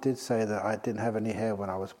my mum did say that I didn't have any hair when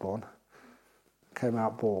I was born. Came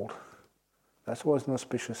out bald. That's always an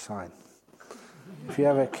auspicious sign. If you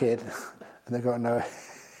have a kid and they've got no hair.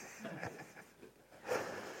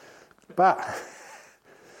 But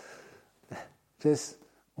just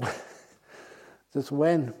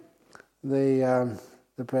when the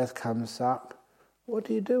breath comes up, what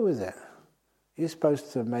do you do with it? You're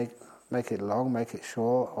supposed to make it long, make it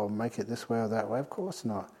short, or make it this way or that way. Of course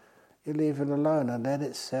not. You leave it alone and let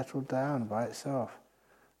it settle down by itself.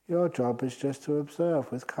 Your job is just to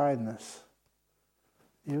observe with kindness.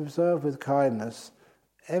 You observe with kindness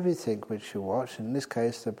everything which you watch, in this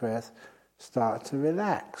case the breath, start to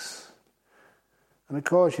relax. And of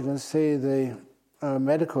course you can see the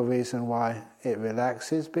medical reason why it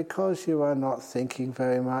relaxes, because you are not thinking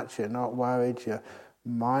very much, you're not worried, your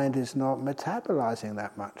mind is not metabolizing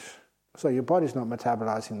that much. So your body's not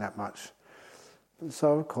metabolizing that much. And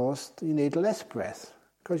so of course you need less breath.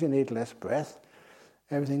 Because you need less breath,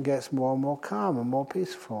 everything gets more and more calm and more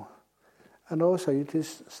peaceful. And also you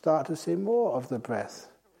just start to see more of the breath.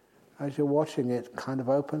 As you're watching it kind of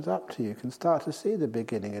opens up to you. You can start to see the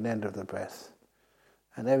beginning and end of the breath.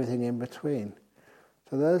 And everything in between.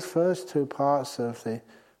 So those first two parts of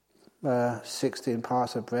the 16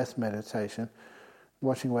 parts of breath meditation,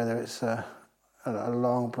 watching whether it's a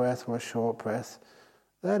long breath or a short breath,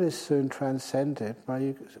 that is soon transcended by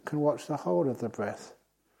you can watch the whole of the breath.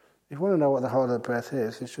 If you want to know what the whole of the breath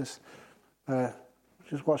is, it's just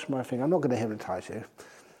watch my finger. I'm not going to hypnotize you.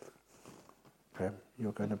 Okay,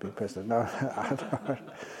 you're going to be president. No, I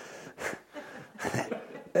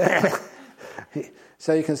don't.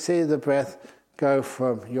 So you can see the breath go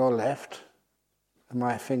from your left, and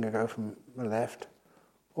my finger go from the left,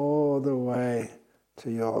 all the way to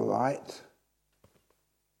your right,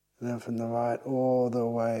 and then from the right all the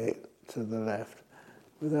way to the left,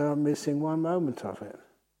 without missing one moment of it.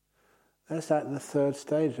 That's at the third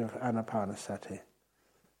stage of Anapanasati.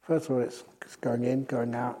 First of all, it's going in,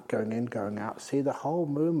 going out, going in, going out. See the whole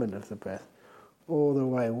movement of the breath, all the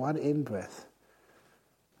way, one in-breath.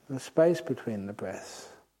 The space between the breaths,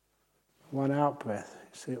 one out-breath,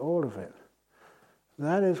 see all of it.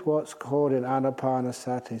 That is what's called in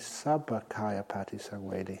Anapanasati Sabba Kaya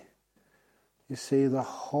Patisangvedi. You see the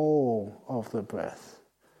whole of the breath.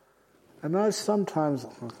 And sometimes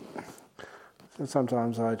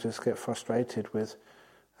I just get frustrated with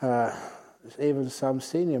even some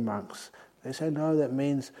senior monks. They say, no, that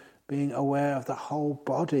means being aware of the whole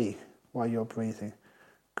body while you're breathing.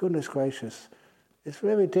 Goodness gracious. It's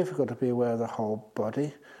very difficult to be aware of the whole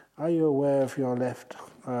body. Are you aware of your left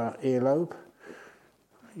earlobe,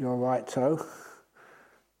 your right toe?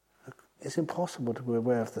 It's impossible to be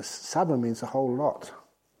aware of this. Sabba means a whole lot.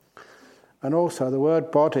 And also the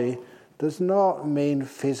word body does not mean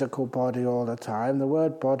physical body all the time. The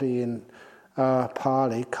word body in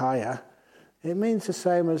Pali, kaya, it means the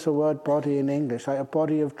same as the word body in English, like a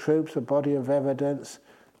body of troops, a body of evidence,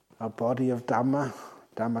 a body of Dhamma,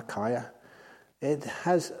 Dhammakaya. It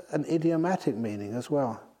has an idiomatic meaning as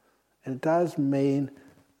well. It does mean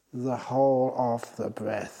the whole of the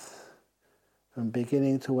breath, from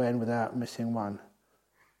beginning to end without missing one.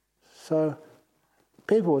 So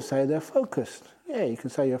people will say they're focused. Yeah, you can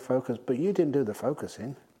say you're focused, but you didn't do the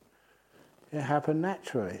focusing. It happened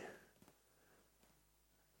naturally,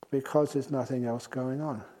 because there's nothing else going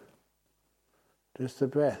on. Just the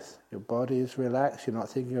breath. Your body is relaxed, you're not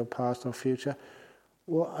thinking of past or future.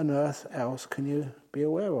 What on earth else can you be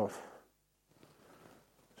aware of?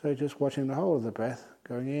 So just watching the whole of the breath,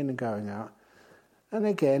 going in and going out. And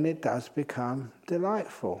again, it does become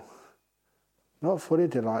delightful. Not fully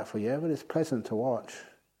delightful yet, but it's pleasant to watch.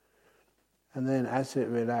 And then as it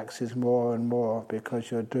relaxes more and more, because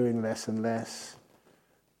you're doing less and less,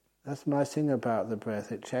 that's the nice thing about the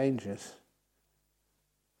breath, it changes.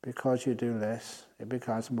 Because you do less, it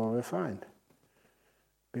becomes more refined.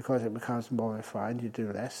 Because it becomes more refined, you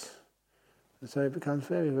do less. And so it becomes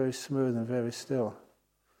very, very smooth and very still.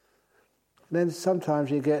 And then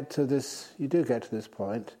sometimes you do get to this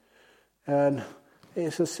point, and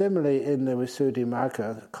it's a simile in the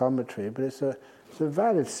Visuddhimagga commentary, but it's a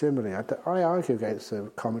valid simile. I argue against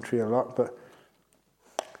the commentary a lot, but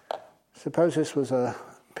suppose this was a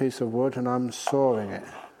piece of wood and I'm sawing it.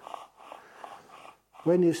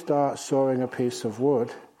 When you start sawing a piece of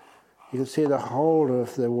wood, you can see the whole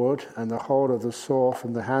of the wood and the whole of the saw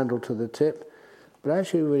from the handle to the tip. But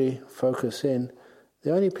as you really focus in,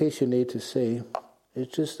 the only piece you need to see is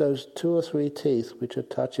just those 2 or 3 teeth which are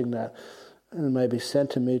touching that maybe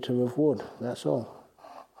centimetre of wood. That's all.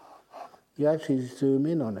 You actually zoom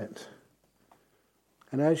in on it.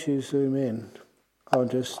 And as you zoom in on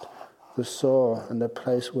just the saw and the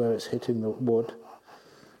place where it's hitting the wood,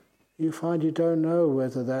 you find you don't know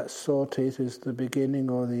whether that saw teeth is the beginning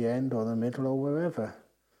or the end or the middle or wherever.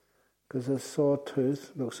 Because the saw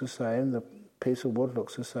tooth looks the same, the piece of wood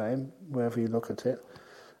looks the same, wherever you look at it.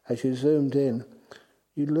 As you zoomed in,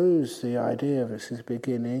 you lose the idea of this is the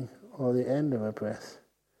beginning or the end of a breath.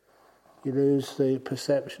 You lose the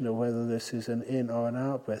perception of whether this is an in or an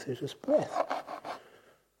out breath. It's just breath.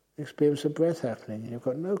 Experience of breath happening. You've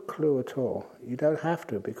got no clue at all. You don't have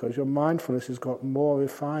to, because your mindfulness has got more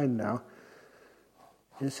refined now.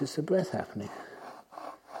 It's just the breath happening.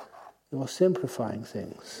 You're simplifying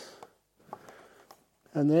things.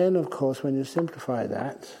 And then, of course, when you simplify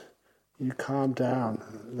that, you calm down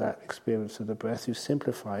that experience of the breath, you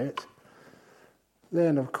simplify it,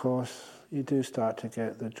 then, of course, you do start to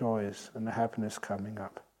get the joys and the happiness coming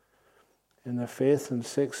up. In the 5th and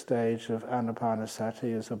 6th stage of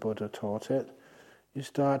Anapanasati, as the Buddha taught it, you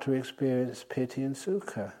start to experience piti and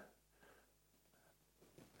sukha.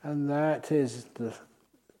 And that is the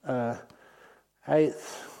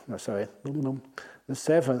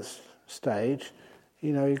 7th stage,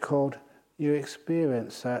 you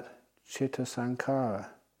experience that chitta sankhara.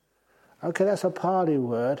 Okay, that's a Pali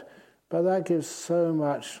word, but that gives so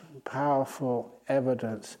much powerful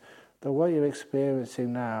evidence that what you're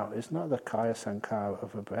experiencing now is not the kaya sankhara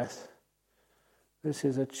of a breath. This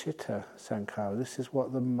is a chitta sankhara. This is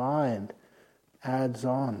what the mind adds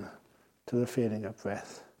on to the feeling of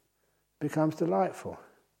breath. It becomes delightful.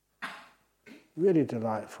 Really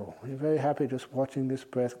delightful. You're very happy just watching this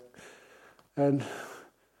breath, and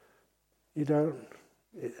you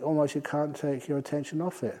can't take your attention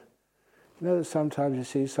off it. You know that sometimes you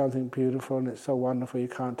see something beautiful and it's so wonderful you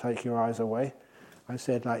can't take your eyes away. I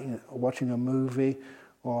said, watching a movie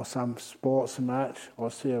or some sports match or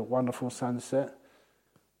see a wonderful sunset.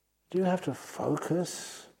 Do you have to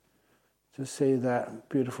focus to see that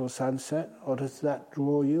beautiful sunset, or does that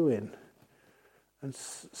draw you in? And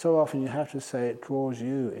so often you have to say it draws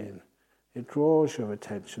you in. It draws your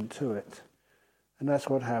attention to it. And that's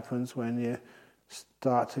what happens when you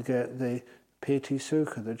start to get the piti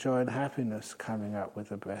sukha, the joy and happiness coming up with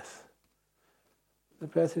the breath. The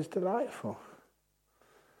breath is delightful.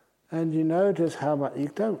 And you notice how much, you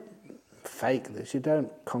don't fake this, you don't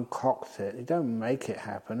concoct it, you don't make it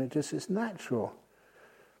happen, it's natural.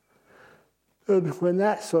 And when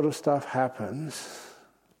that sort of stuff happens,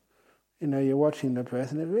 you're watching the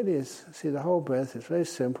breath, and it really is, the whole breath is very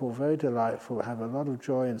simple, very delightful, have a lot of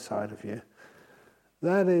joy inside of you.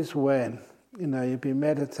 That is when, you'll be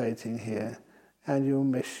meditating here and you'll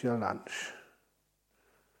miss your lunch.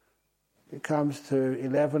 It comes to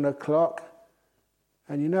 11 o'clock,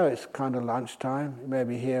 and it's kind of lunchtime. You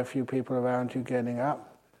maybe hear a few people around you getting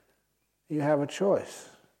up. You have a choice.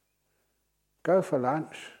 Go for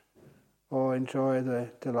lunch or enjoy the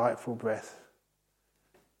delightful breath.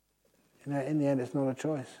 In the end, it's not a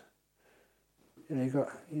choice.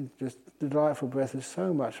 The delightful breath is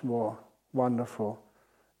so much more wonderful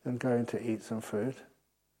than going to eat some food.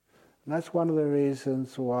 And that's one of the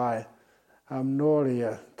reasons why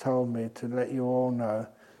Noria told me to let you all know,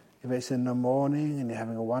 if it's in the morning and you're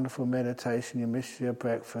having a wonderful meditation, you miss your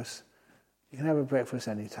breakfast, you can have a breakfast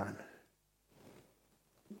anytime.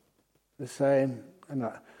 The same,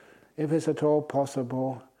 if it's at all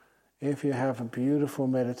possible, if you have a beautiful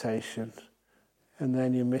meditation and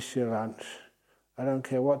then you miss your lunch, I don't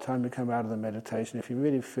care what time you come out of the meditation, if you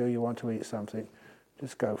really feel you want to eat something,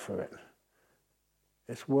 just go for it.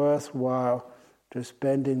 It's worthwhile just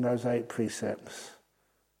bending those 8 precepts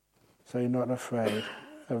so you're not afraid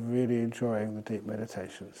of really enjoying the deep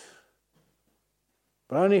meditations.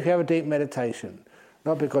 But only if you have a deep meditation,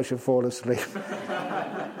 not because you fall asleep.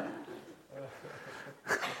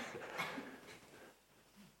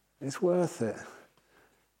 It's worth it,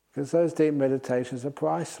 because those deep meditations are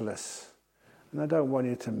priceless. And I don't want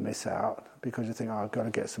you to miss out because you think, I've got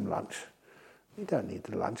to get some lunch. You don't need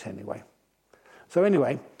the lunch anyway. So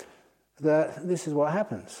anyway, this is what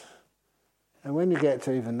happens. And when you get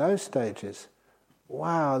to even those stages,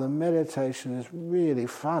 wow, the meditation is really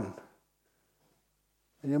fun.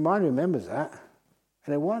 And your mind remembers that,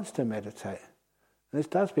 and it wants to meditate. And this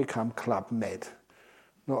does become Club Med,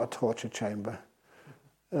 not a torture chamber.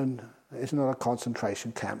 And it's not a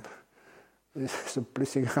concentration camp. It's a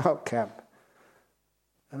blissing out camp.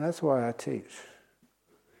 And that's why I teach.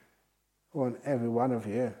 I want every one of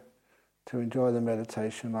you to enjoy the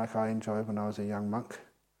meditation like I enjoyed when I was a young monk.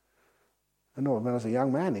 And not when I was a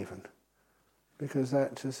young man even. Because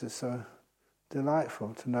that just is so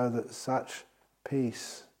delightful to know that such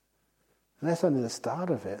peace, and that's only the start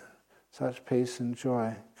of it, such peace and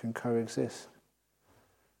joy can coexist.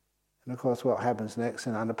 And of course, what happens next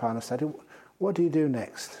in Anapanasati? What do you do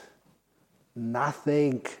next?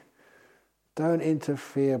 Nothing. Don't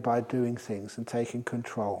interfere by doing things and taking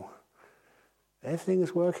control. Everything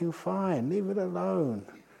is working fine. Leave it alone.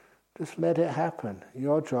 Just let it happen.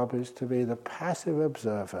 Your job is to be the passive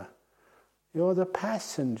observer. You're the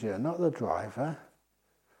passenger, not the driver.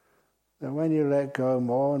 And when you let go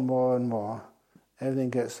more and more and more, everything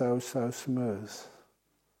gets so smooth.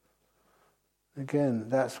 Again,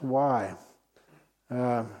 that's why.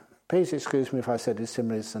 Please excuse me if I said these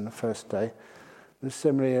similes on the first day. The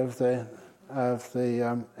simile of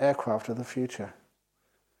the aircraft of the future.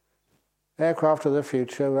 Aircraft of the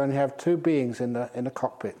future, we only have two beings in the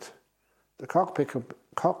cockpit. The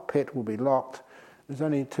cockpit will be locked. There's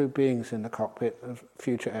only two beings in the cockpit of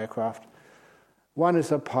future aircraft. One is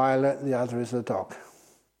the pilot, the other is the dog.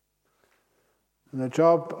 And the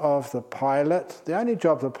job of the pilot, the only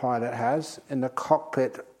job the pilot has in the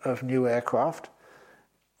cockpit of new aircraft,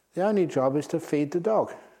 the only job is to feed the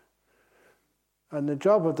dog. And the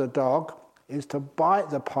job of the dog is to bite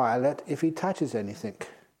the pilot if he touches anything.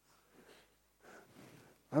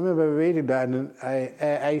 I remember reading that in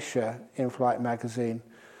Air Asia in-flight magazine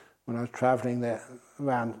when I was travelling there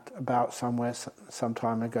around about somewhere some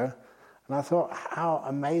time ago. And I thought how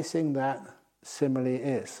amazing that simile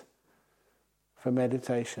is for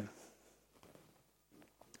meditation.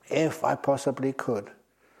 If I possibly could,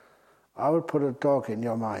 I would put a dog in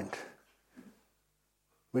your mind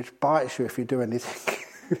which bites you if you do anything.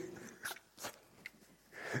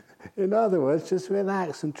 In other words, just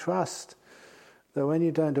relax and trust that when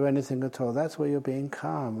you don't do anything at all, that's where you're being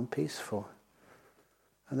calm and peaceful.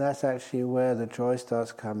 And that's actually where the joy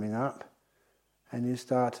starts coming up, and you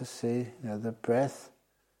start to see, the breath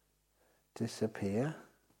disappear.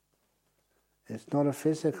 It's not a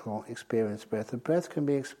physical experience, breath. The breath can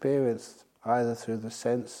be experienced either through the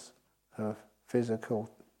sense of physical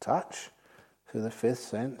touch, through the fifth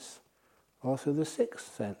sense, or through the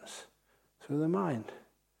sixth sense, through the mind.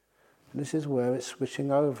 And this is where it's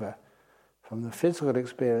switching over from the physical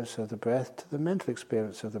experience of the breath to the mental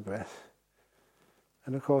experience of the breath.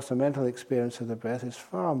 And of course the mental experience of the breath is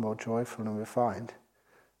far more joyful and refined.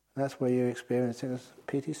 And that's where you're experiencing as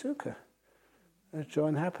piti sukha, as joy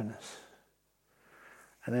and happiness.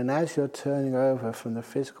 And then as you're turning over from the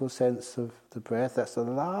physical sense of the breath, that's the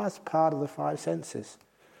last part of the five senses.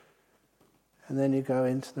 And then you go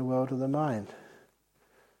into the world of the mind.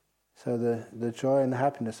 So the joy and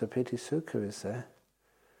happiness of piti sukha is there.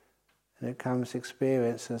 And it comes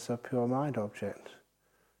experienced as a pure mind object.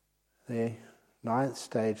 The ninth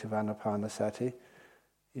stage of Anapanasati,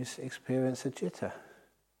 you experience a citta.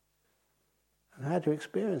 And how do you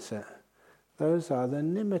experience it? Those are the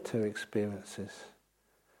nimitta experiences.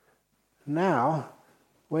 Now,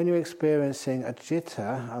 when you're experiencing a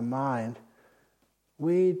citta, a mind,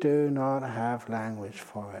 we do not have language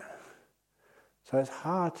for it. So it's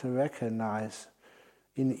hard to recognize.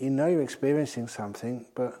 You know you're experiencing something,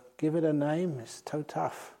 but give it a name, it's so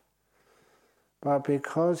tough. But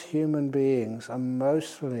because human beings are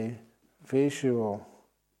mostly visual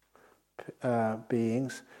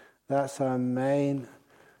beings, that's our main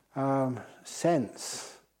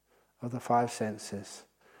sense of the five senses.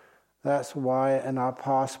 That's why in our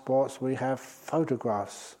passports we have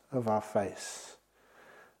photographs of our face.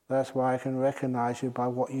 That's why I can recognize you by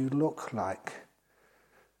what you look like.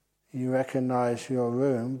 You recognize your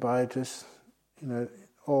room by just,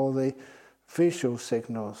 all the visual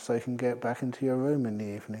signals so you can get back into your room in the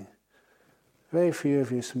evening. Very few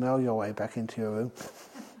of you smell your way back into your room.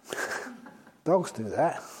 Dogs do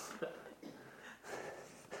that.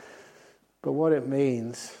 But what it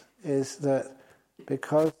means is that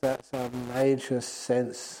because that's our major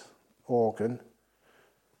sense organ,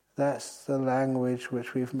 that's the language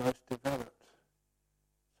which we've most developed.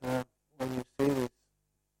 So when you see these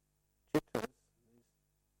cittas,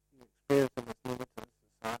 you experience them as nimittas, the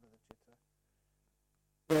sign of the citta,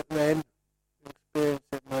 but then you experience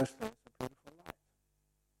it mostly as a beautiful light.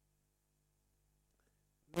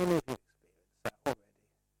 Many of you experience that already.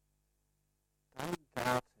 Don't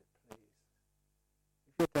doubt it, please.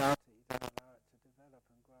 If you doubt it, you don't allow it to develop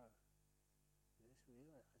and grow. Is this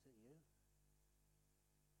real? Is it you?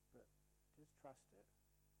 But just trust it.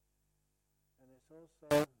 And it's also,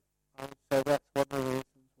 I would say that's one of the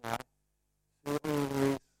reasons why see all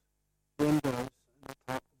these windows in the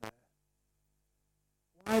top there.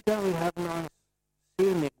 Why don't we have nice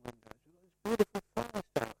scenic windows? You've got this beautiful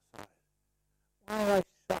forest outside. Why have I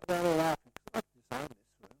shut that all out? Because I designed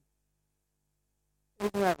this room.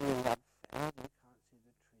 Isn't that really unfair? We can't see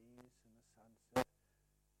the trees and the sunset.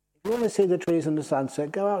 If you want want to see the trees and the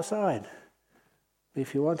sunset, go outside.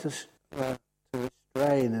 If you want to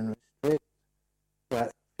restrain and restrict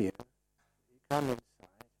that view, you come inside,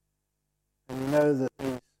 and you know that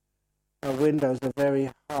these windows are very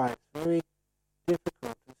high. It's very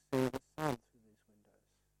difficult to see the sun through these windows.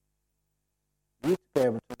 You need to be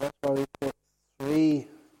able to. That's why we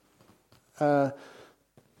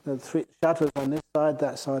put three shutters on this side,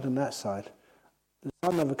 that side, and that side. The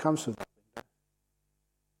sun never comes through that window.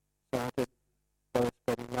 So I didn't bother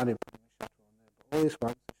spending money putting a shutter on there. But all these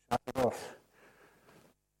ones are shuttered off.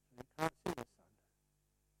 You can't see the sun.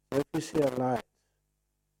 So if you see a light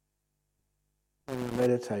when you're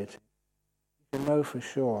meditating, you can know for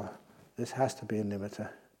sure this has to be a nimitta.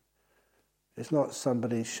 It's not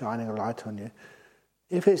somebody shining a light on you.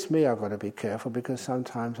 If it's me, I've got to be careful, because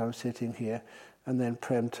sometimes I'm sitting here and then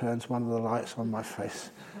Prem turns one of the lights on my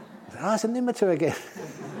face. It's a nimitta again.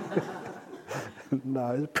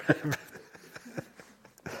 No, it's Prem.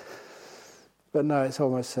 But no, it's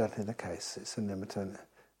almost certainly the case. It's a nimitta,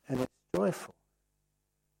 and it's joyful.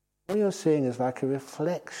 What you're seeing is like a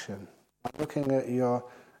reflection, like looking at your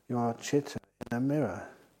chitta in a mirror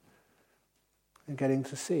and getting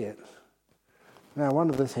to see it. Now, one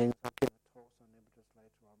of the things, I'll give a talk on nimittas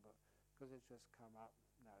later on, but because it's just come up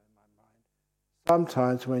now in my mind.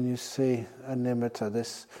 Sometimes when you see a nimitta,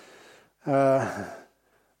 this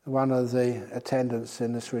one of the attendants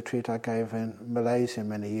in this retreat I gave in Malaysia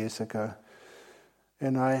many years ago,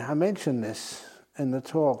 and I mentioned this in the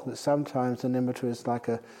talk, that sometimes the nimitta is like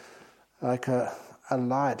a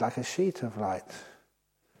light, like a sheet of light,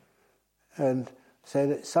 and so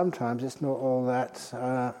that sometimes it's not all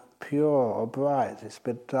that pure or bright. It's a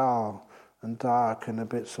bit dull and dark and a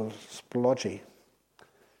bit sort of splodgy.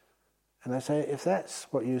 And I say, if that's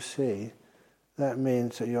what you see, that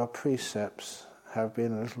means that your precepts have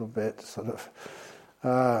been a little bit sort of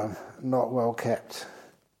not well kept.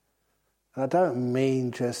 And I don't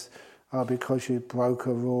mean just because you broke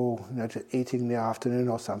a rule, just eating in the afternoon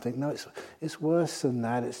or something. No, it's worse than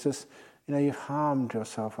that. It's just, you've harmed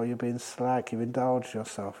yourself, or you've been slack, you've indulged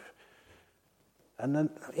yourself. And the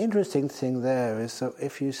interesting thing there is that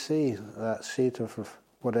if you see that sheet of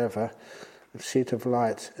whatever, a sheet of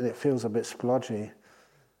light, and it feels a bit splodgy,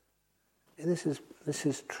 this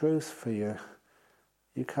is truth for you.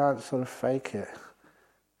 You can't sort of fake it.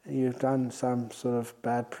 You've done some sort of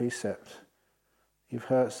bad precept. You've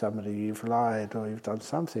hurt somebody, you've lied, or you've done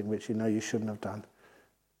something which you know you shouldn't have done.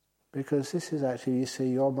 Because this is actually, you see,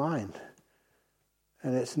 your mind.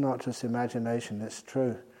 And it's not just imagination, it's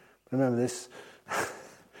true. Remember this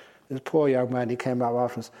poor young man, he came up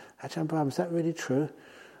afterwards, Ajahn Brahm, is that really true?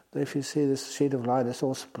 That if you see this sheet of light, it's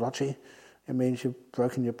all splotchy, it means you've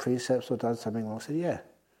broken your precepts or done something wrong. I said, yeah.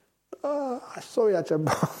 Oh, sorry, Ajahn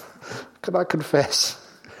Brahm. Can I confess?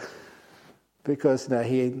 Because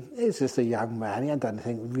he's just a young man, he hadn't done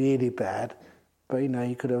anything really bad, but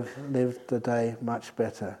he could have lived the day much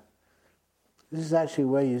better. This is actually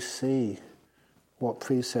where you see what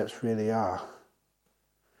precepts really are.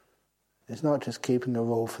 It's not just keeping a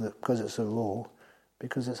rule because it's a rule,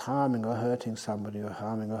 because it's harming or hurting somebody, or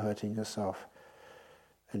harming or hurting yourself.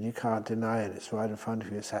 And you can't deny it, it's right in front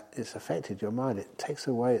of you, it's affected your mind, it takes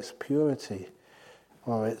away its purity,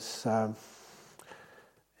 or its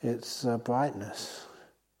brightness.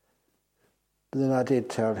 But then I did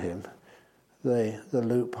tell him the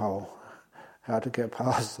loophole, how to get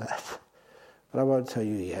past that. But I won't tell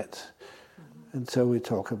you yet, until we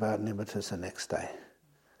talk about nimittas the next day.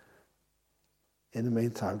 In the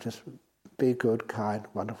meantime, just be good, kind,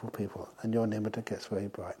 wonderful people, and your nimitta gets very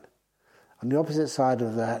bright. On the opposite side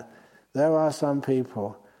of that, there are some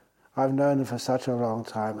people, I've known them for such a long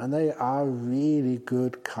time, and they are really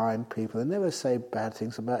good, kind people. They never say bad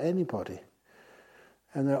things about anybody.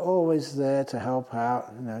 And they're always there to help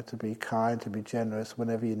out, to be kind, to be generous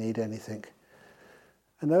whenever you need anything.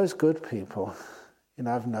 And those good people,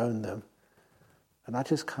 I've known them, and I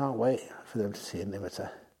just can't wait for them to see a nimitta,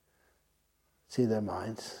 see their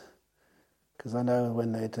minds, because I know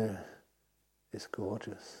when they do, it's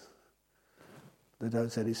gorgeous. They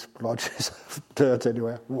don't say these splodges of dirt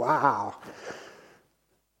anywhere. Wow!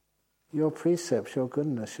 Your precepts, your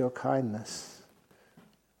goodness, your kindness,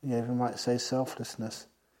 you even might say selflessness,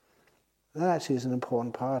 that actually is an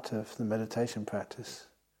important part of the meditation practice.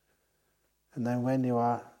 And then when you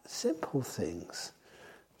are simple things,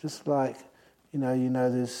 just like,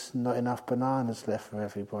 there's not enough bananas left for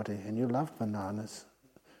everybody, and you love bananas.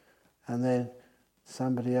 And then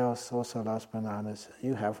somebody else also loves bananas.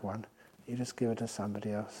 You have one. You just give it to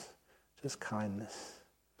somebody else. Just kindness.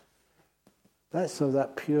 That's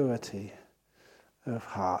that purity of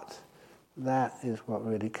heart That is what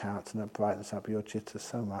really counts, and it brightens up your citta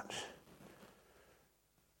so much.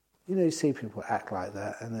 You see people act like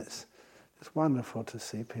that, and it's wonderful to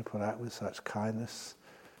see people act with such kindness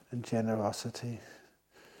and generosity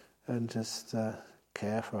and just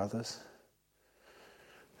care for others.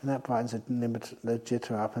 And that brightens the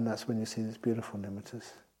citta up, and that's when you see these beautiful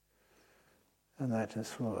nimittas. And that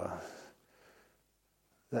just,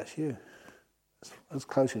 that's you. As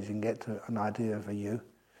close as you can get to an idea of a you,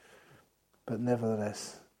 but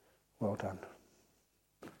nevertheless, well done.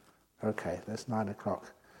 Okay, that's 9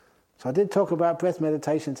 o'clock. So I did talk about breath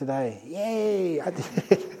meditation today. Yay! I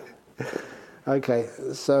did. Okay,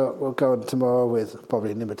 so we'll go on tomorrow with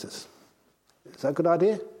probably nimittas. Is that a good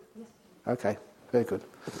idea? Yes. Okay, very good.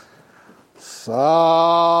 Sadhu,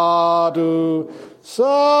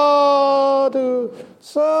 sadhu,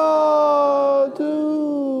 sadhu.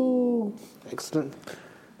 Excellent.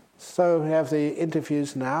 So we have the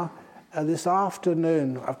interviews now. This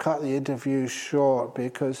afternoon, I've cut the interviews short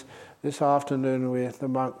because this afternoon the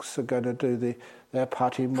monks are going to do their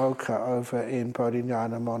patimokkha over in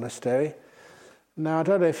Bodhinyana Monastery. Now, I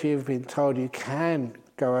don't know if you've been told you can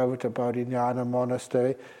go over to Bodhinyana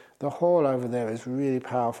Monastery. The hall over there is a really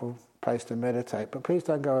powerful place to meditate, but please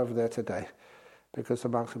don't go over there today because the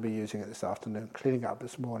monks will be using it this afternoon, cleaning up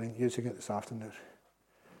this morning, using it this afternoon.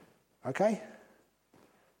 Okay?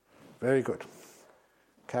 Very good.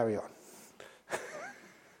 Carry on.